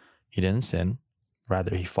he didn't sin.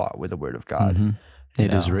 Rather, he fought with the word of God.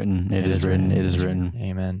 It is written. It is written.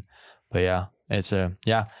 Amen. But it's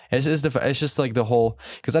just like the whole,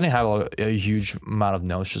 because I didn't have a huge amount of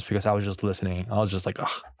notes just because I was just listening. I was just like,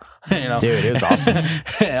 dude, it was awesome.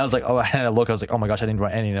 And I was like, I was like, oh my gosh, I didn't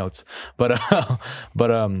write any notes. But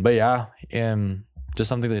just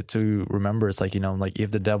something to remember. It's like, like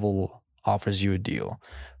if the devil offers you a deal,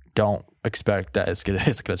 don't expect that it's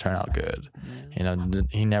gonna turn out good.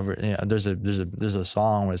 He never. There's a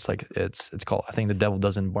song where it's like it's called, I think, The Devil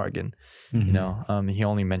Doesn't Bargain. He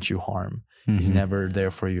only meant you harm. He's never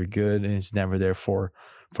there for your good, and he's never there for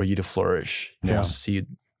you to flourish. He wants to see you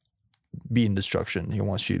be in destruction. He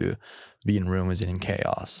wants you to be in ruins and in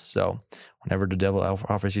chaos. So whenever the devil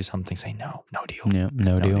offers you something, say no deal. Yeah,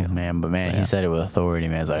 no deal, man. But man, Yeah. he said it with authority,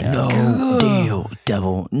 man. It's like, no deal,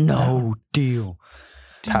 devil, no deal.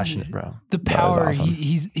 Passionate, bro. The power awesome.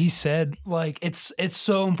 he said, like it's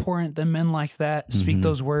so important that men like that speak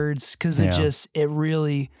those words, because it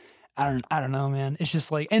really, I don't know, man. It's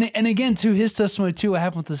just like, and again, to his testimony too, what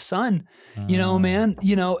happened with his son, you know, man,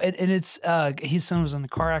 you know, and it's his son was in a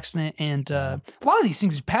car accident, and a lot of these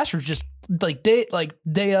things, pastors just like day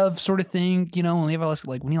of sort of thing, you know, when Levi lost,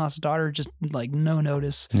 like when he lost his daughter, just like no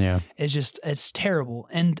notice. Yeah, it's terrible,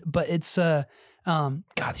 but it's God,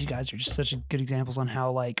 these guys are just such good examples on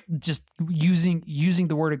how like just using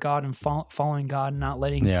the word of God and following God, and not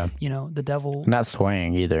letting you know the devil, not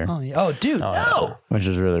swaying either. Oh, yeah. Oh, dude, no. Yeah. Which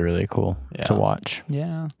is really, really cool to watch.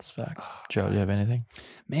 Yeah, That's fact. Joe, do you have anything?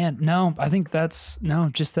 Man, no. I think just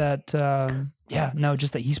that.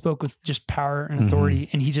 Just that he spoke with just power and authority,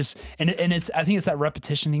 and he just and it's. I think it's that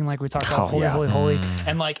repetition thing, like we talked about, holy,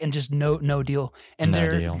 and just no deal. And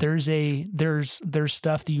there's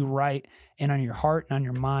stuff that you write and on your heart and on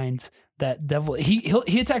your mind that devil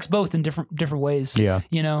he attacks both in different ways. Yeah,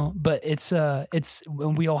 you know. But it's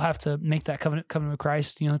when we all have to make that covenant with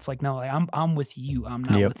Christ. You know, it's like no, like, I'm with you. I'm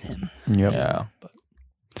not with him. Yep. Yeah. But,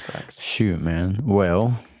 shoot, man.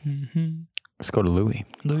 Well, let's go to Louis.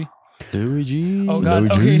 Louis G. Oh God.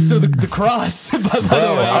 Louis Okay, G. so the cross. By the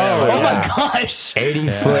way. Oh my gosh.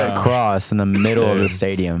 80-foot cross in the middle of the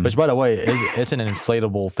stadium. Which, by the way, it's an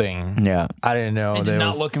inflatable thing. Yeah. I didn't know. It did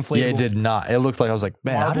not look inflatable. Yeah, it did not. It looked like, I was like,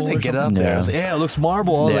 man, how did they get up there? Yeah. I was like, yeah, it looks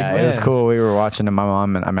marble. I was like, man. It was cool. We were watching it. My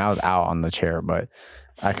mom and I was out on the chair, but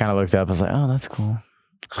I kind of looked up. I was like, oh, that's cool.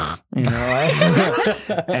 You know,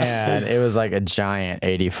 and it was like a giant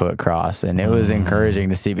 80-foot cross, and it was encouraging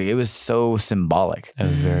to see. But it was so symbolic. It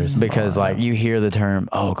was very symbolic. Because like you hear the term,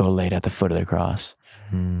 "Oh, go lay at the foot of the cross,"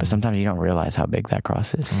 but sometimes you don't realize how big that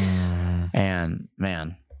cross is. And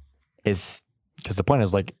man, it's because the point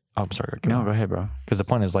is like, oh, I'm sorry. no, go ahead, bro. Because the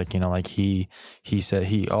point is like, you know, like he said,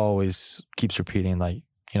 he always keeps repeating, like,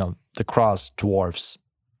 you know, the cross dwarfs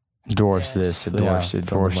This, it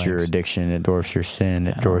dwarfs your addiction, it dwarfs your sin,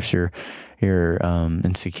 it dwarfs your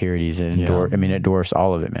insecurities, it dwarfs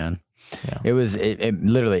all of it, man. Yeah. It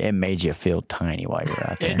literally made you feel tiny while you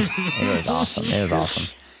were out there. It was awesome. It was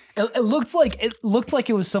awesome. It looked like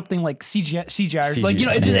it was something like CGI. Like, you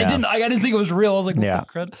know, it didn't. I didn't think it was real. I was like, what the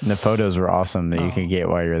crud? The photos were awesome that you could get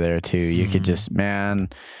while you were there too. You could just, man.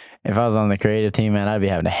 If I was on the creative team, man, I'd be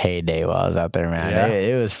having a heyday while I was out there, man. Yeah.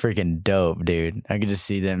 It was freaking dope, dude. I could just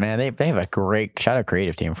see them, man. They have a great shout out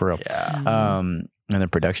creative team for real. Yeah. And the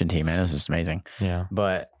production team, man, it was just amazing. Yeah.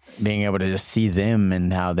 But being able to just see them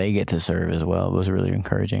and how they get to serve as well was really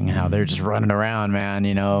encouraging. How they're just running around, man,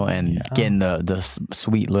 you know, and getting the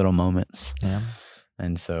sweet little moments. Yeah.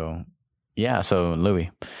 And so, so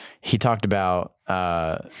Louis, he talked about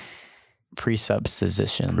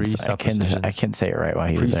presuppositions. I can't say it right while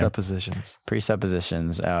he was there.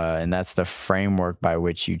 Presuppositions. And that's the framework by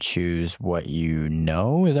which you choose what you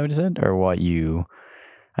know. Is that what he said? Or what you...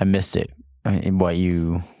 I missed it. What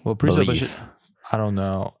you believe. I don't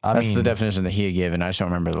know. That's the definition that he had given. I just don't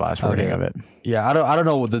remember the last wording of it. Yeah, I don't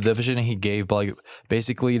know what the definition he gave, but like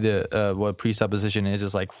basically the what presupposition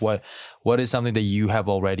is like what is something that you have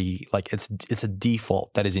already, like it's a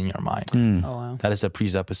default that is in your mind. Oh wow. That is a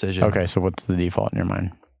presupposition. Okay, so what's the default in your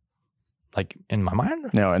mind? Like in my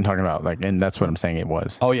mind? No, I'm talking about like, and that's what I'm saying it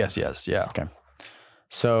was. Oh yes, yeah. Okay.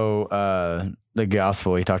 So the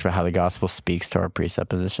gospel, he talked about how the gospel speaks to our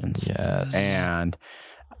presuppositions. Yes. And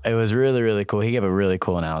it was really, really cool. He gave a really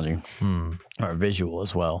cool analogy or visual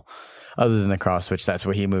as well, other than the cross, which that's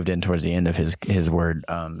what he moved in towards the end of his word.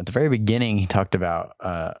 At the very beginning, he talked about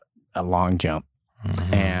a long jump,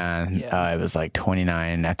 and it was like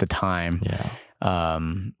 29 at the time. Yeah,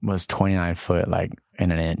 was 29 foot, like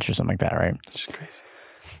in an inch or something like that, right? Just crazy.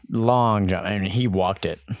 Long jump, and he walked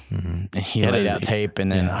it, and he laid out tape,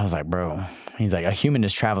 and then I was like, bro, he's like, a human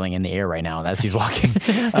is traveling in the air right now as he's walking,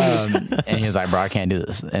 and he was like, bro, I can't do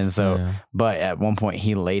this. And so, but at one point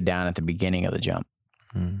he laid down at the beginning of the jump.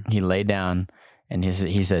 He laid down, and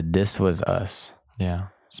he said, this was us. Yeah,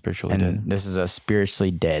 spiritually and dead. This is us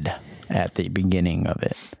spiritually dead at the beginning of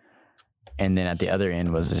it, and then at the other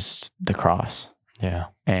end was just the cross. Yeah,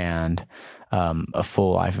 and a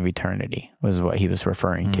full life of eternity was what he was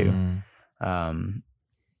referring to.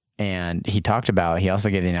 And he talked about, he also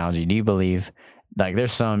gave the analogy, do you believe, like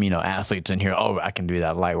there's some, athletes in here, oh, I can do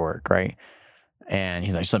that light work, right? And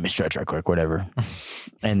he's like, just let me stretch right quick, whatever.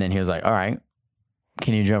 And then he was like, all right,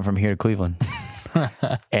 can you jump from here to Cleveland?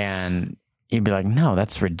 And he'd be like, no,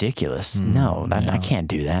 that's ridiculous. No, I can't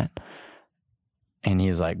do that. And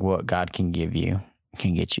he's like, what God can give you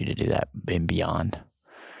can get you to do that and beyond.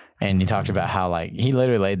 And he talked about how, like, he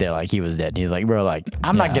literally laid there like he was dead. He's like, bro, like,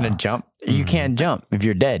 I'm not going to jump. You can't jump if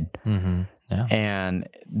you're dead. Yeah. And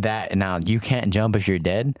that, now you can't jump if you're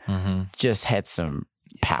dead, just had some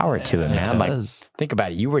power to it, man. Like, think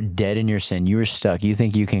about it. You were dead in your sin. You were stuck. You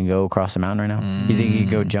think you can go across the mountain right now? You think you can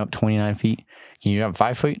go jump 29 feet? Can you jump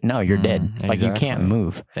 5 feet? No, you're dead. Like, you can't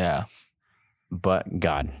move. Yeah. But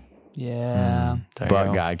God. Yeah.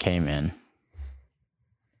 But God came in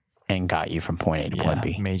and got you from point A to point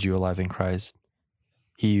B. Made you alive in Christ.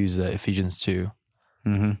 He used Ephesians 2.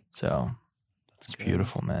 So it's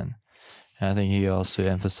beautiful, man. And I think he also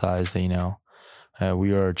emphasized that, you know,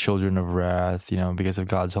 we are children of wrath, you know, because of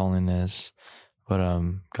God's holiness. But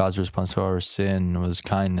God's response to our sin was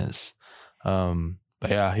kindness. But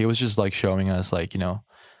yeah, he was just like showing us, like, you know,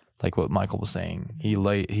 like what Michael was saying. He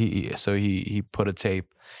put a tape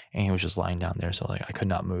and he was just lying down there. So like I could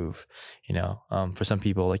not move, you know. For some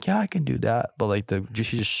people, like, yeah, I can do that. But like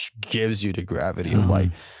she just gives you the gravity of like,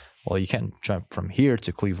 well, you can't jump from here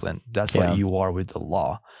to Cleveland. That's what you are with the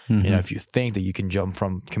law. You know, if you think that you can jump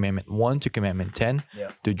from commandment 1 to commandment 10,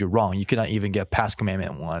 dude, you're wrong. You cannot even get past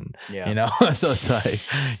commandment 1, you know? So it's like,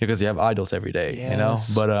 because you have idols every day, you know?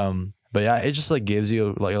 But yeah, it just like gives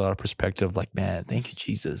you like a lot of perspective. Like, man, thank you,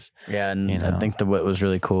 Jesus. Yeah, and you know? I think that what was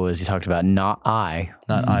really cool is he talked about not I,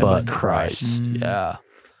 but Christ. Yeah.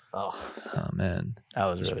 Oh man, that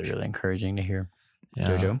was really encouraging to hear. Yeah.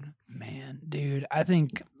 Jojo. Man, dude, I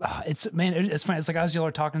think it's funny. It's like as y'all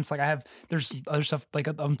are talking, it's like there's other stuff like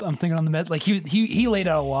I'm thinking on the med. Like he laid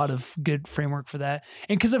out a lot of good framework for that.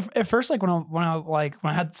 And because at first, like when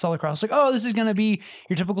I had saw the cross, like, oh, this is gonna be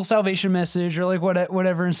your typical salvation message or like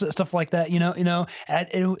whatever and stuff like that. You know,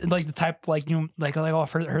 like the type, like, you know, like oh,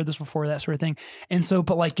 I've heard this before, that sort of thing. And so,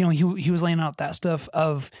 but like, you know, he was laying out that stuff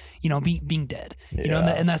of, you know, being dead. You know,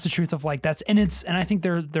 and that's the truth of like and I think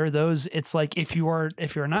there are those. It's like if you are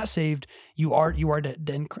not saved, you are dead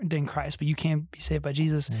in Christ, but you can't be saved by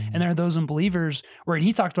Jesus. And there are those unbelievers where, and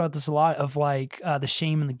he talked about this a lot, of like the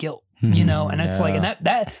shame and the guilt, you know, and it's like, and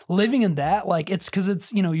that living in that, like, it's because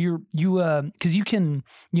it's, you know, because you can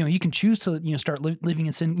choose to, you know, start living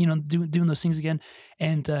in sin, you know, doing those things again,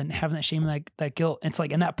 and having that shame and that guilt. It's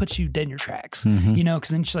like, and that puts you dead in your tracks, you know,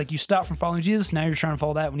 because then it's like you stop from following Jesus. Now you're trying to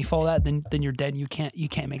follow that. When you follow that, then you're dead. And you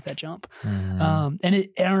can't make that jump. And I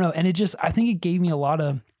don't know. And it just, I think it gave me a lot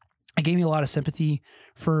of sympathy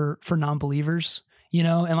for non-believers, you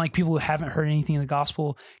know, and like people who haven't heard anything in the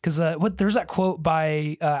gospel. Because there's that quote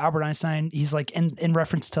by Albert Einstein. He's like in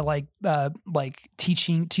reference to like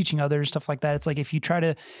teaching others, stuff like that. It's like if you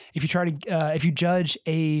judge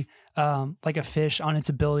a like a fish on its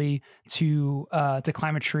ability to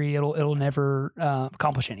climb a tree, it'll never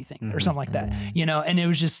accomplish anything or something like that, you know. And it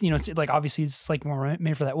was just, you know, it's like, obviously it's like more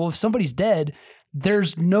made for that. Well, if somebody's dead,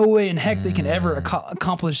 there's no way in heck they can ever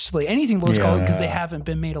accomplish like anything the Lord's called, because they haven't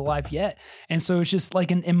been made alive yet. And so it's just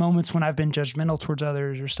like in moments when I've been judgmental towards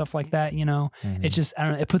others or stuff like that, you know, it just, I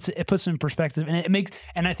don't know, it puts it in perspective, and it makes,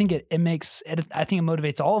 and I think it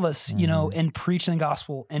motivates all of us, you know, in preaching the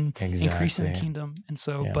gospel and increasing the kingdom. And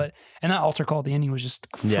so, and that altar call at the ending was just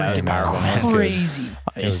freaking powerful, crazy.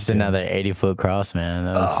 It's just another 80-foot cross, man.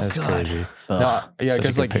 That's crazy. No, yeah,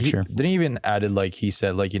 because like he didn't even added, like he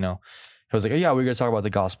said, like, you know, he was like, oh, yeah, we're going to talk about the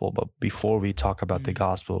gospel. But before we talk about the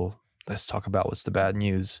gospel, let's talk about what's the bad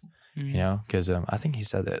news, you know, because I think he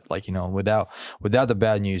said that, like, you know, without the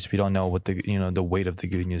bad news, we don't know what the, you know, the weight of the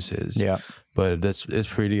good news is. Yeah. But it's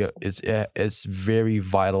very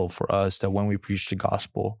vital for us that when we preach the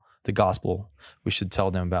gospel, we should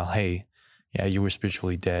tell them about, hey, yeah, you were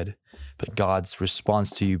spiritually dead, but God's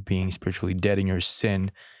response to you being spiritually dead in your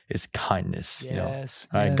sin is kindness. You know,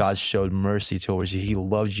 right? God showed mercy towards you. He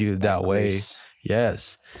loved you that way.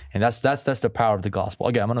 Yes. And that's the power of the gospel.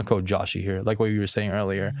 Again, I'm going to quote Joshy here, like what you were saying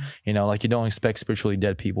earlier, you know, like you don't expect spiritually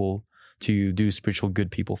dead people to do spiritual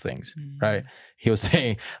good people things, right? He was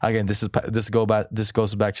saying, again, this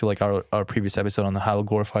goes back to like our previous episode on how to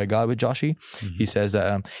glorify God with Joshy. He says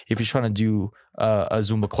that if you're trying to do a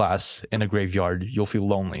Zumba class in a graveyard, you'll feel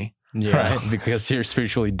lonely. Right, because you're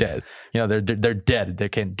spiritually dead. You know, they're dead. They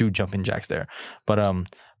can't do jumping jacks there. But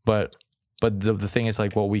the thing is,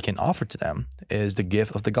 like, what we can offer to them is the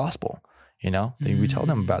gift of the gospel. You know, we tell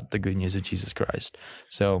them about the good news of Jesus Christ.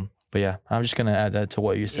 So, but yeah, I'm just gonna add that to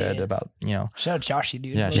what you said about, you know. Shout out Joshy,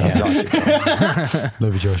 dude. Yeah, shout out Joshy.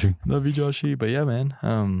 Love you, Joshy. Love you, Joshy. But yeah, man.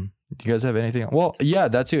 Do you guys have anything? Well, yeah,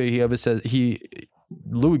 that too. He ever says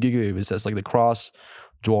Louis Giglio says like the cross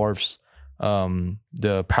dwarfs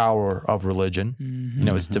the power of religion, you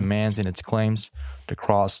know, its demands and its claims. The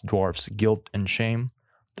cross dwarfs guilt and shame.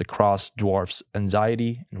 The cross dwarfs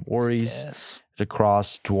anxiety and worries. Yes. The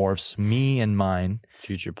cross dwarfs me and mine.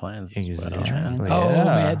 Future plans. Exactly. Oh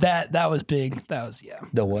man, that was big. That was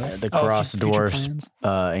The what? The cross future dwarfs plans.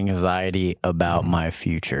 Anxiety about my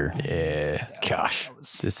future. Yeah. Gosh.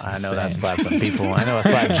 This I know insane. that slapped some people. I know it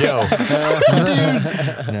slapped Joe.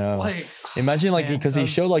 No. Like, Imagine like man, because that he was-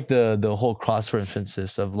 showed like the whole cross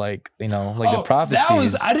references of like the oh, prophecies. That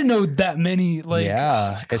was I didn't know that many. Like,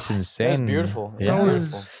 yeah, it's insane. That's beautiful. Yeah. That was-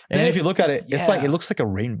 Beautiful. And if you look at it, it's like Yeah. it looks like a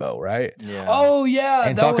rainbow, right? Yeah. Oh yeah.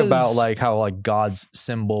 And that talk about was- like how like God's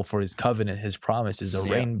symbol for His covenant, His promise is a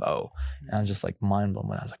Yeah. rainbow. And I'm just like mind blown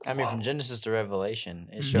when I was like, I mean, whoa. from Genesis to Revelation,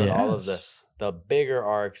 it showed all of Yes. the bigger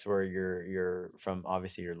arcs where you're from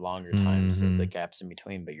obviously your longer times and the Mhm. gaps in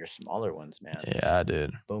between, but your smaller ones, man. Yeah,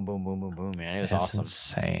 dude. Boom, boom, boom, boom, boom, man. It was It's awesome.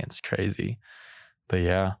 insane. It's crazy. But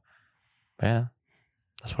yeah, man,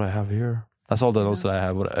 that's what I have here. That's all the notes that I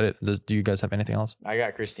have. Do you guys have anything else? I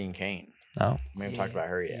got Christine Kane. No. We haven't talked about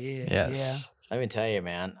her yet. Yeah, Yes. Let me tell you,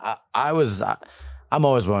 man. I'm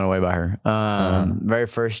always blown away by her. Very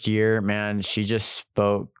first year, man, she just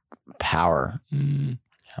spoke power. Yeah. Mm.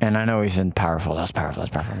 And I know he's in powerful. That's powerful. That's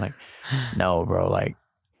powerful. I'm like, no, bro. Like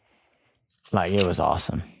it was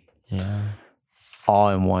awesome. Yeah. All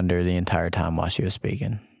in wonder the entire time while she was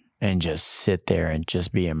speaking, and just sit there and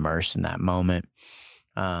just be immersed in that moment.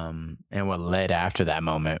 And what led after that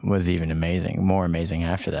moment was even amazing, more amazing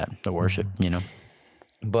after that, the worship,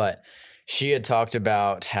 But she had talked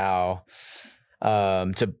about how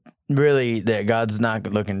to really that God's not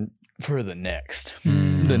looking for the next.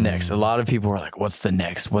 The next. A lot of people were like, what's the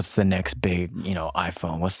next? What's the next big,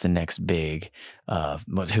 iPhone? What's the next big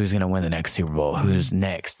who's gonna win the next Super Bowl? Who's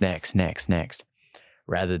next?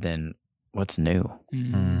 Rather than what's new.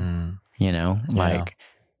 Like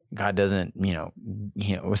God doesn't,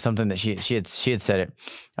 it was something that she had said it.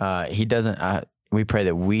 He doesn't we pray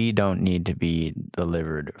that we don't need to be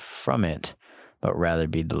delivered from it, but rather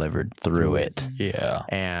be delivered through it. Yeah.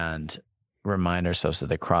 And remind ourselves that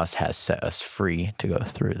the cross has set us free to go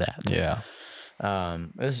through that. Yeah.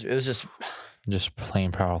 It was Just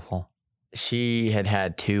plain powerful. she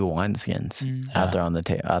had 2 wineskins out there on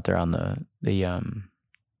the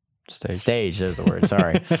stage. There's the word.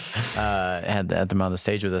 Sorry. Had them on the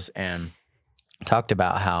stage with us and talked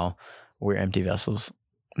about how we're empty vessels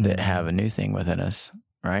that have a new thing within us,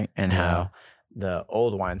 right? And how the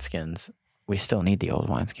old wineskins, we still need the old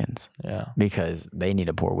wineskins. Yeah. Because they need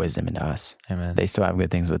to pour wisdom into us. Amen. They still have good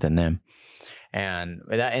things within them. And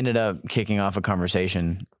that ended up kicking off a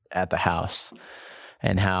conversation at the house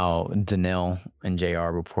and how Danil and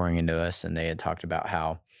JR were pouring into us, and they had talked about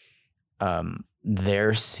how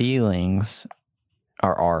their ceilings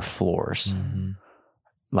are our floors. Mhm.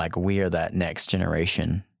 Like we are that next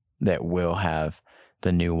generation that will have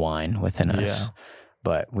the new wine within us. Yeah.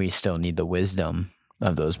 But we still need the wisdom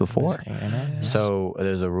of those before. Amen. So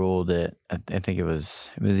there's a rule that I think it was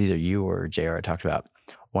either you or JR talked about,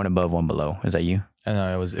 1 above, 1 below. Is that you?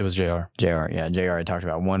 No, it was JR. JR, yeah. JR had talked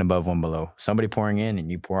about 1 above, 1 below. Somebody pouring in and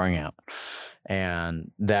you pouring out. And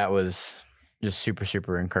that was just super,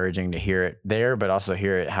 super encouraging to hear it there, but also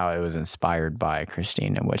hear it how it was inspired by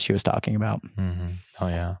Christine and what she was talking about. Mm-hmm. Oh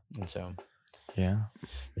yeah. And so, Yeah.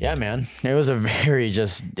 man, it was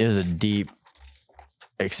a deep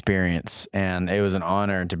experience, and it was an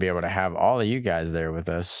honor to be able to have all of you guys there with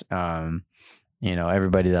us.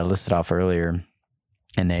 Everybody that I listed off earlier,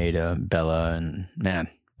 Aneda, Bella, and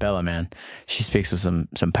Bella, man, she speaks with some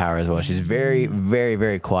power as well. She's very, very,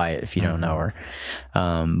 very quiet if you don't know her.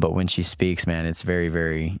 But when she speaks, man, it's very,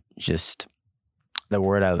 very just, the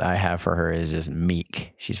word I have for her is just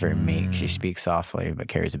meek. She's very meek. She speaks softly, but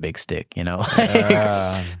carries a big stick,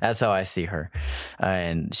 That's how I see her.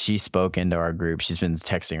 And she spoke into our group. She's been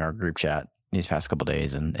texting our group chat these past couple of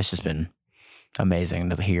days, and it's just been amazing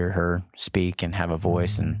to hear her speak and have a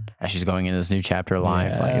voice. And as she's going into this new chapter of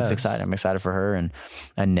life, like it's exciting. I'm excited for her.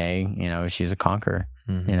 And Nay, she's a conqueror,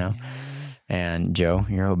 and Joe,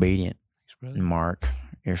 you're obedient. And Mark,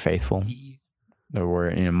 you're faithful. The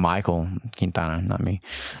word, Michael Quintana, not me.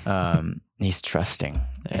 He's trusting,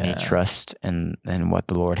 and he trusts in what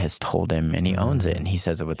the Lord has told him, and he owns it, and he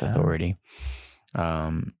says it with authority.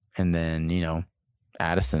 And then,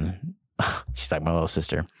 Addison, she's like my little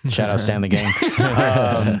sister. Shout out Stanley Gang.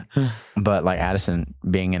 But like Addison,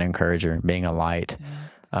 being an encourager, being a light,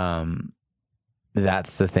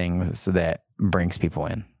 that's the things that brings people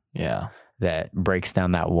in. Yeah. That breaks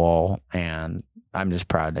down that wall, and I'm just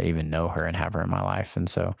proud to even know her and have her in my life. And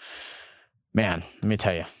so, man, let me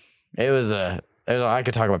tell you, I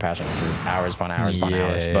could talk about passion for hours upon hours upon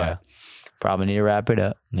hours, but probably need to wrap it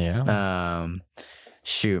up. Yeah.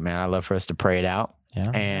 Shoot, man, I'd love for us to pray it out. Yeah.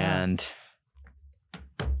 and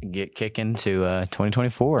get kicking to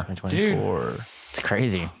 2024. 2024. It's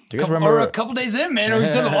crazy. Do you guys We're remember? a couple days in, man.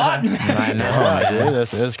 We've done a lot. I know, Yeah, dude.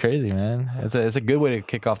 dude, it's crazy, man. It's a good way to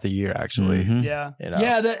kick off the year, actually. Mhm. Yeah. You know?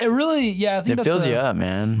 Yeah. It really, I think It that's fills you up,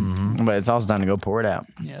 man. But it's also time to go pour it out.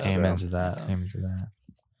 Yeah. Amen to that. Amen to that.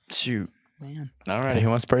 Shoot. Man. Alrighty, who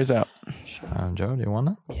wants to pray us out? Joe, do you want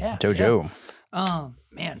to? Yeah. JoJo.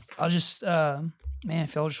 Man, I'll just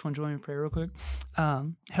if y'all just want to join me in prayer real quick.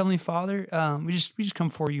 Heavenly Father, we just come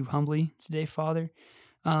before you humbly today, Father.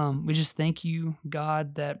 We just thank you,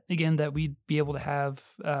 God, that we'd be able to have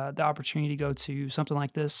the opportunity to go to something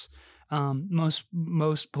like this.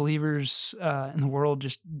 Most believers in the world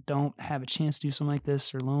just don't have a chance to do something like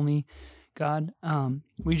this. They're lonely. God,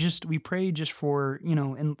 we pray just for,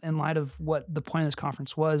 in light of what the point of this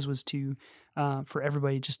conference was to for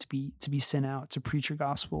everybody just to be sent out to preach your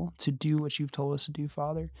gospel, to do what you've told us to do,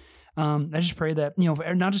 Father. I just pray that,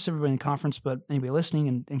 for not just everybody in the conference, but anybody listening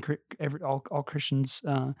and all Christians,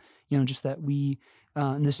 just that we,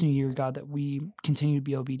 in this new year, God, that we continue to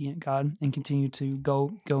be obedient, God, and continue to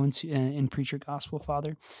go into and preach your gospel,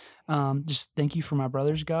 Father. Just thank you for my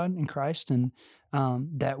brothers, God, in Christ, and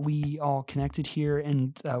that we all connected here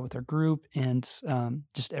and with our group and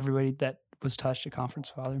just everybody that was touched at conference,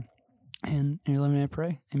 Father. And in your name I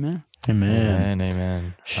pray. Amen.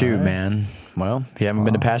 Amen. Shoot, All right. man. Well, if you haven't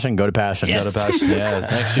been to Passion, go to Passion. Yes. Go to Passion.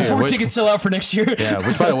 Yes, next year. 4 tickets sell out for next year. Yeah,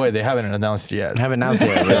 which by the way, they haven't announced yet. Haven't announced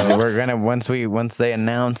yet. So we're gonna once they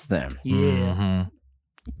announce them, Yeah.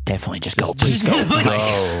 definitely just go. Just go.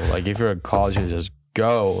 Go. Like if you're a college, you just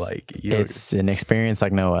go. Like It's an experience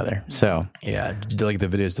like no other. So yeah, like the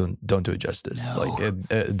videos don't do it justice. No. Like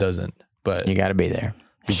it doesn't. But you got to be there.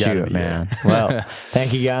 You gotta Shoot, be man. Well,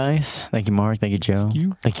 thank you guys. Thank you, Mark. Thank you, Joe.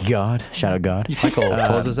 Thank you, God. Shout out God. Michael,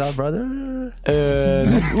 close us out, brother.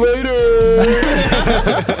 And later.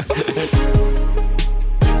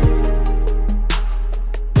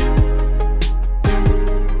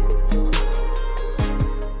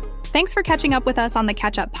 Thanks for catching up with us on the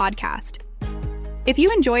Catch Up podcast. If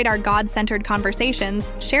you enjoyed our God-centered conversations,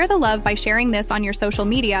 share the love by sharing this on your social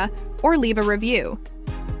media or leave a review.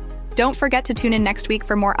 Don't forget to tune in next week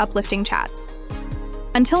for more uplifting chats.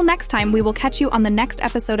 Until next time, we will catch you on the next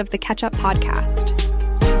episode of the Catch Up podcast.